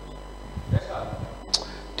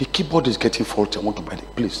 The keyboard is getting faulty. I want to buy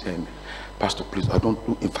it. Please, Pastor, please. I don't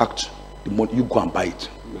do. In fact, the money you go and buy it,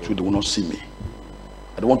 so they will not see me.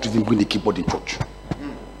 I don't want to even bring the keyboard in church.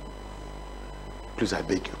 Please, I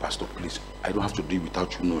beg you, Pastor. Please, I don't have to do it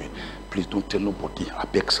without you knowing. Please don't tell nobody. I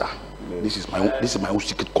beg, sir. This is my own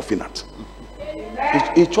secret covenant.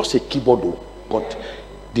 It's just a keyboard, though, but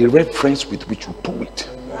the reference with which you do it.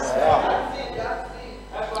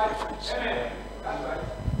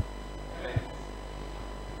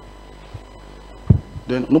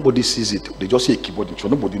 Then nobody sees it. They just see a keyboard in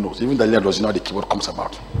church. Nobody knows. Even the leader doesn't know how the keyboard comes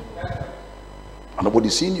about. And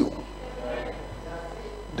nobody's seeing you.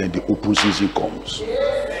 Then the open season comes.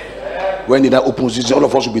 When that opens it, all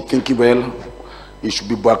of us will be thinking, well, it should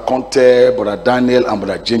be Brother Conteh, Brother Daniel, and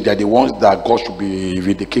Brother James. They are the ones that God should be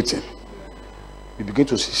vindicating. We begin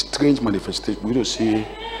to see strange manifestations. We begin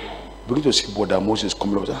to see Brother Moses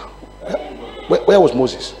coming over. Where was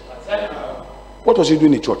Moses? What was he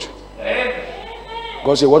doing in church?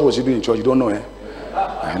 God said, what was he doing in church? You don't know, eh?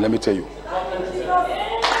 Let me tell you.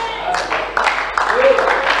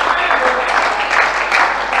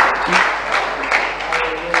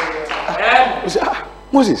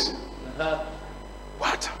 Moses.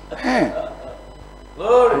 What? And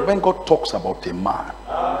when God talks about a man,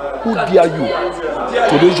 who dare you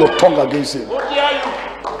to raise your tongue against him?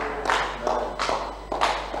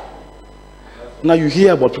 Now you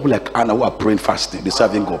hear about people like Anna who are praying, fasting, they're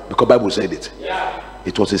serving God because the Bible said it.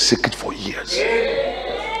 It was a secret for years.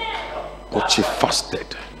 But she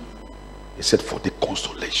fasted. He said for the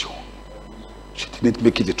consolation. She didn't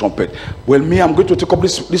make it the trumpet. Well, me, I'm going to take up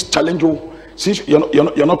this challenge. Since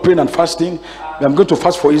you're not praying and fasting, I'm going to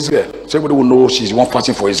fast for Israel. So everybody will know she's one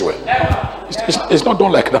fasting for Israel. It's not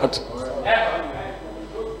done like that.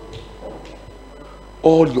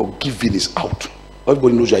 All your giving is out.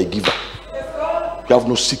 Everybody knows you're a giver. You have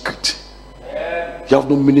no secret. You have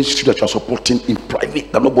no ministry that you are supporting in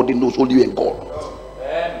private that nobody knows, only you and God.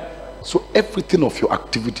 So everything of your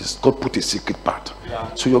activities, God put a secret part.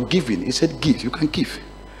 So your giving, he said give, you can give.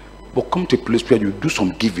 But come to a place where you do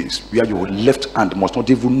some givings where your left hand must not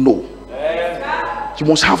even know. You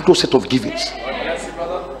must have those set of givings.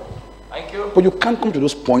 But you can't come to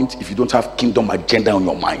those points if you don't have kingdom agenda on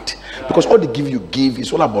your mind. Because all the give you give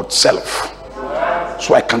is all about self.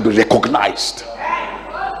 So I can be recognized.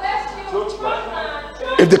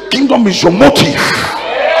 If the kingdom is your motive,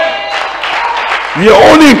 you're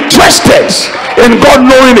only interested in God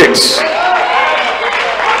knowing it.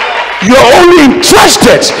 You're only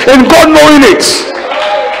interested in God knowing it.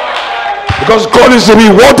 Because God is the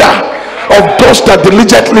rewarder of those that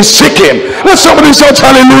diligently seek him. Let somebody shout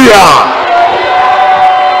hallelujah.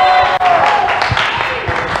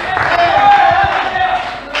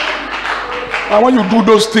 And when you do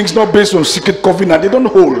those things not based on secret covenant, they don't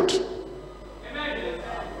hold.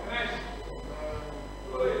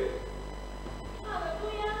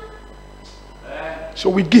 So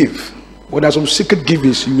we give, but there's some secret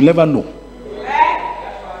givings you will never know.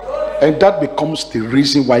 And that becomes the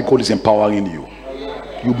reason why God is empowering you.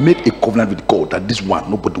 You make a covenant with God that this one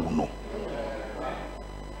nobody will know.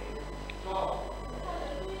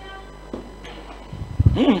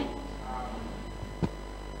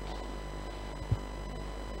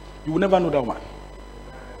 You will never know that one.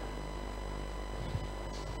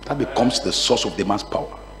 That becomes the source of the man's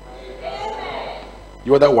power.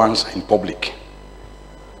 The other ones are in public.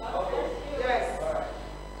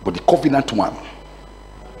 But the covenant one,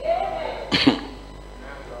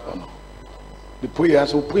 oh no. The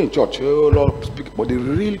prayers we pray in church, oh Lord, speak, but the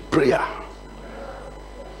real prayer,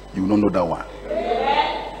 you will not know that one.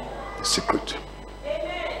 The secret.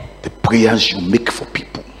 The prayers you make for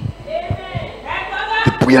people,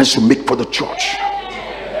 the prayers you make for the church,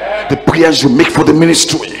 the prayers you make for the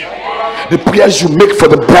ministry, the prayers you make for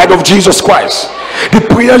the bride of Jesus Christ, the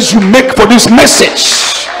prayers you make for this message.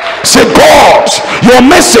 Say, God, your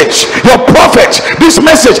message, your prophet, this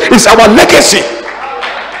message is our legacy.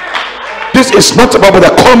 This is not about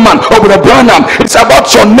the Coleman or the Branham. It's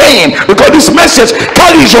about your name, because this message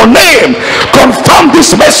carries your name. Confirm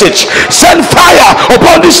this message. Send fire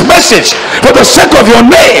upon this message for the sake of your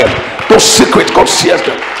name. Those secrets, God sees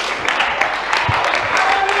them.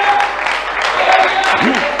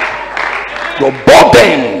 Your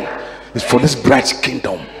burden is for this bright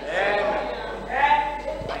kingdom.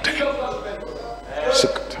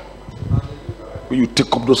 Secret. When you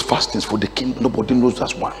take up those fastings for the kingdom, nobody knows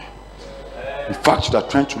that's one. In fact, you are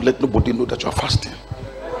trying to let nobody know that you are fasting.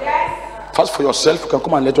 Fast for yourself. You can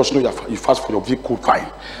come and let us know you fast for your vehicle, fine.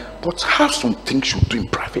 But have some things you do in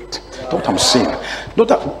private. That's what I'm saying. Not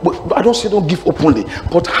that I don't say don't give openly,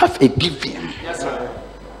 but have a giving.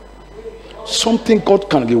 Something God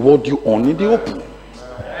can reward you on in the open.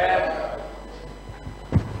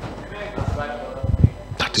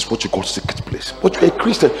 That is what you call secret place. But you're a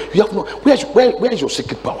Christian, you have no. Where is your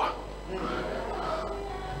secret power?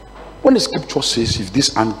 When the scripture says, if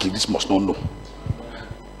this hand give, this must not know.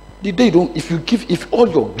 The day you don't, if you give, if all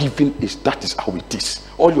your giving is, that is how it is.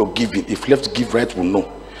 All your giving, if left give, right will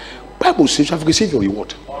know. Bible says you have received your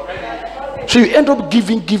reward. So you end up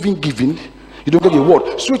giving, you don't get the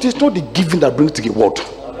reward. So it is not the giving that brings the reward.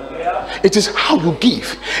 It is how you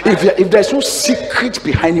give. If there is no secret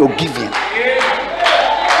behind your giving.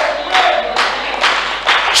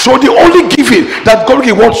 So the only giving that God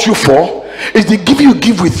rewards you for It's the giving you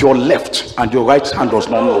give with your left and your right hand does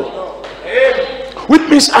not know. Which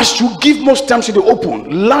means as you give most times in the open,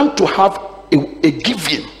 learn to have a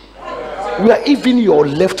giving where even your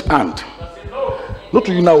left hand, not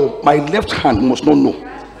to you now, my left hand must not know.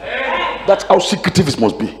 That's how secretive it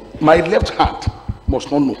must be. My left hand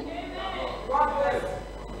must not know.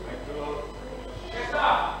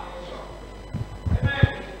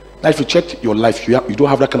 Now if you check your life, you don't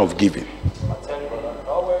have that kind of giving.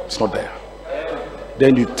 It's not there.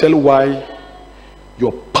 Then you tell why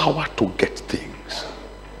your power to get things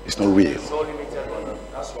is not real.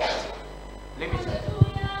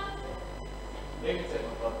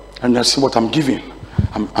 And you see what I'm giving.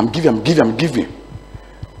 I'm giving.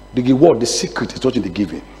 The reward, the secret is not in the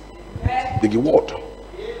giving. The reward.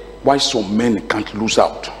 Why some men can't lose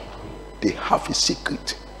out? They have a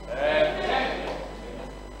secret.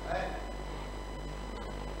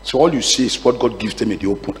 So all you see is what God gives them in the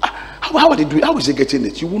open. How are they doing? How is they getting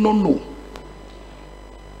it? You will not know.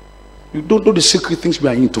 You don't know the secret things we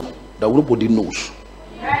are into that nobody knows.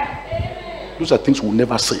 Those are things we'll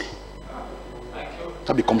never say.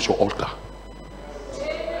 That becomes your altar.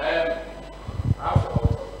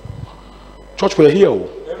 Church, we're here.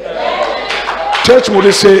 Church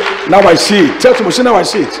will say, now I see it. Church will say, now I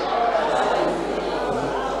see it.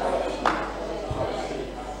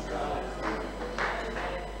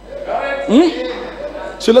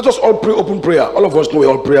 So let us all pray open prayer. All of us know we're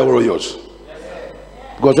all prayer warriors.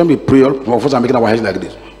 Because when we pray, all of us are making our heads like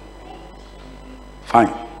this.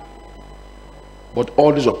 Fine. But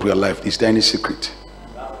all this of prayer life, is there any secret?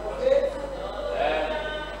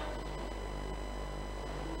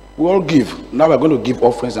 We all give. Now we're going to give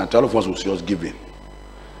offerings and all of us will see us giving.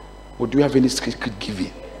 But do you have any secret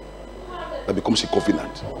giving that becomes a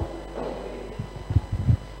covenant?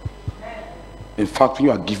 In fact, when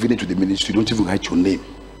you are giving it to the ministry, you don't even write your name.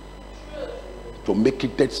 To make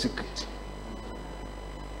it that secret.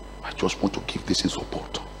 I just want to give this in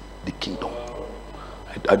support. The kingdom.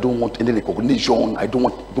 I don't want any recognition. I don't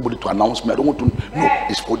want nobody to announce me. I don't want to. No,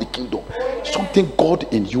 it's for the kingdom. Something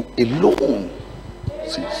God in you alone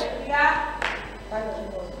sees.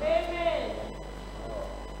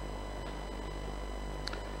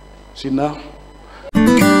 See now.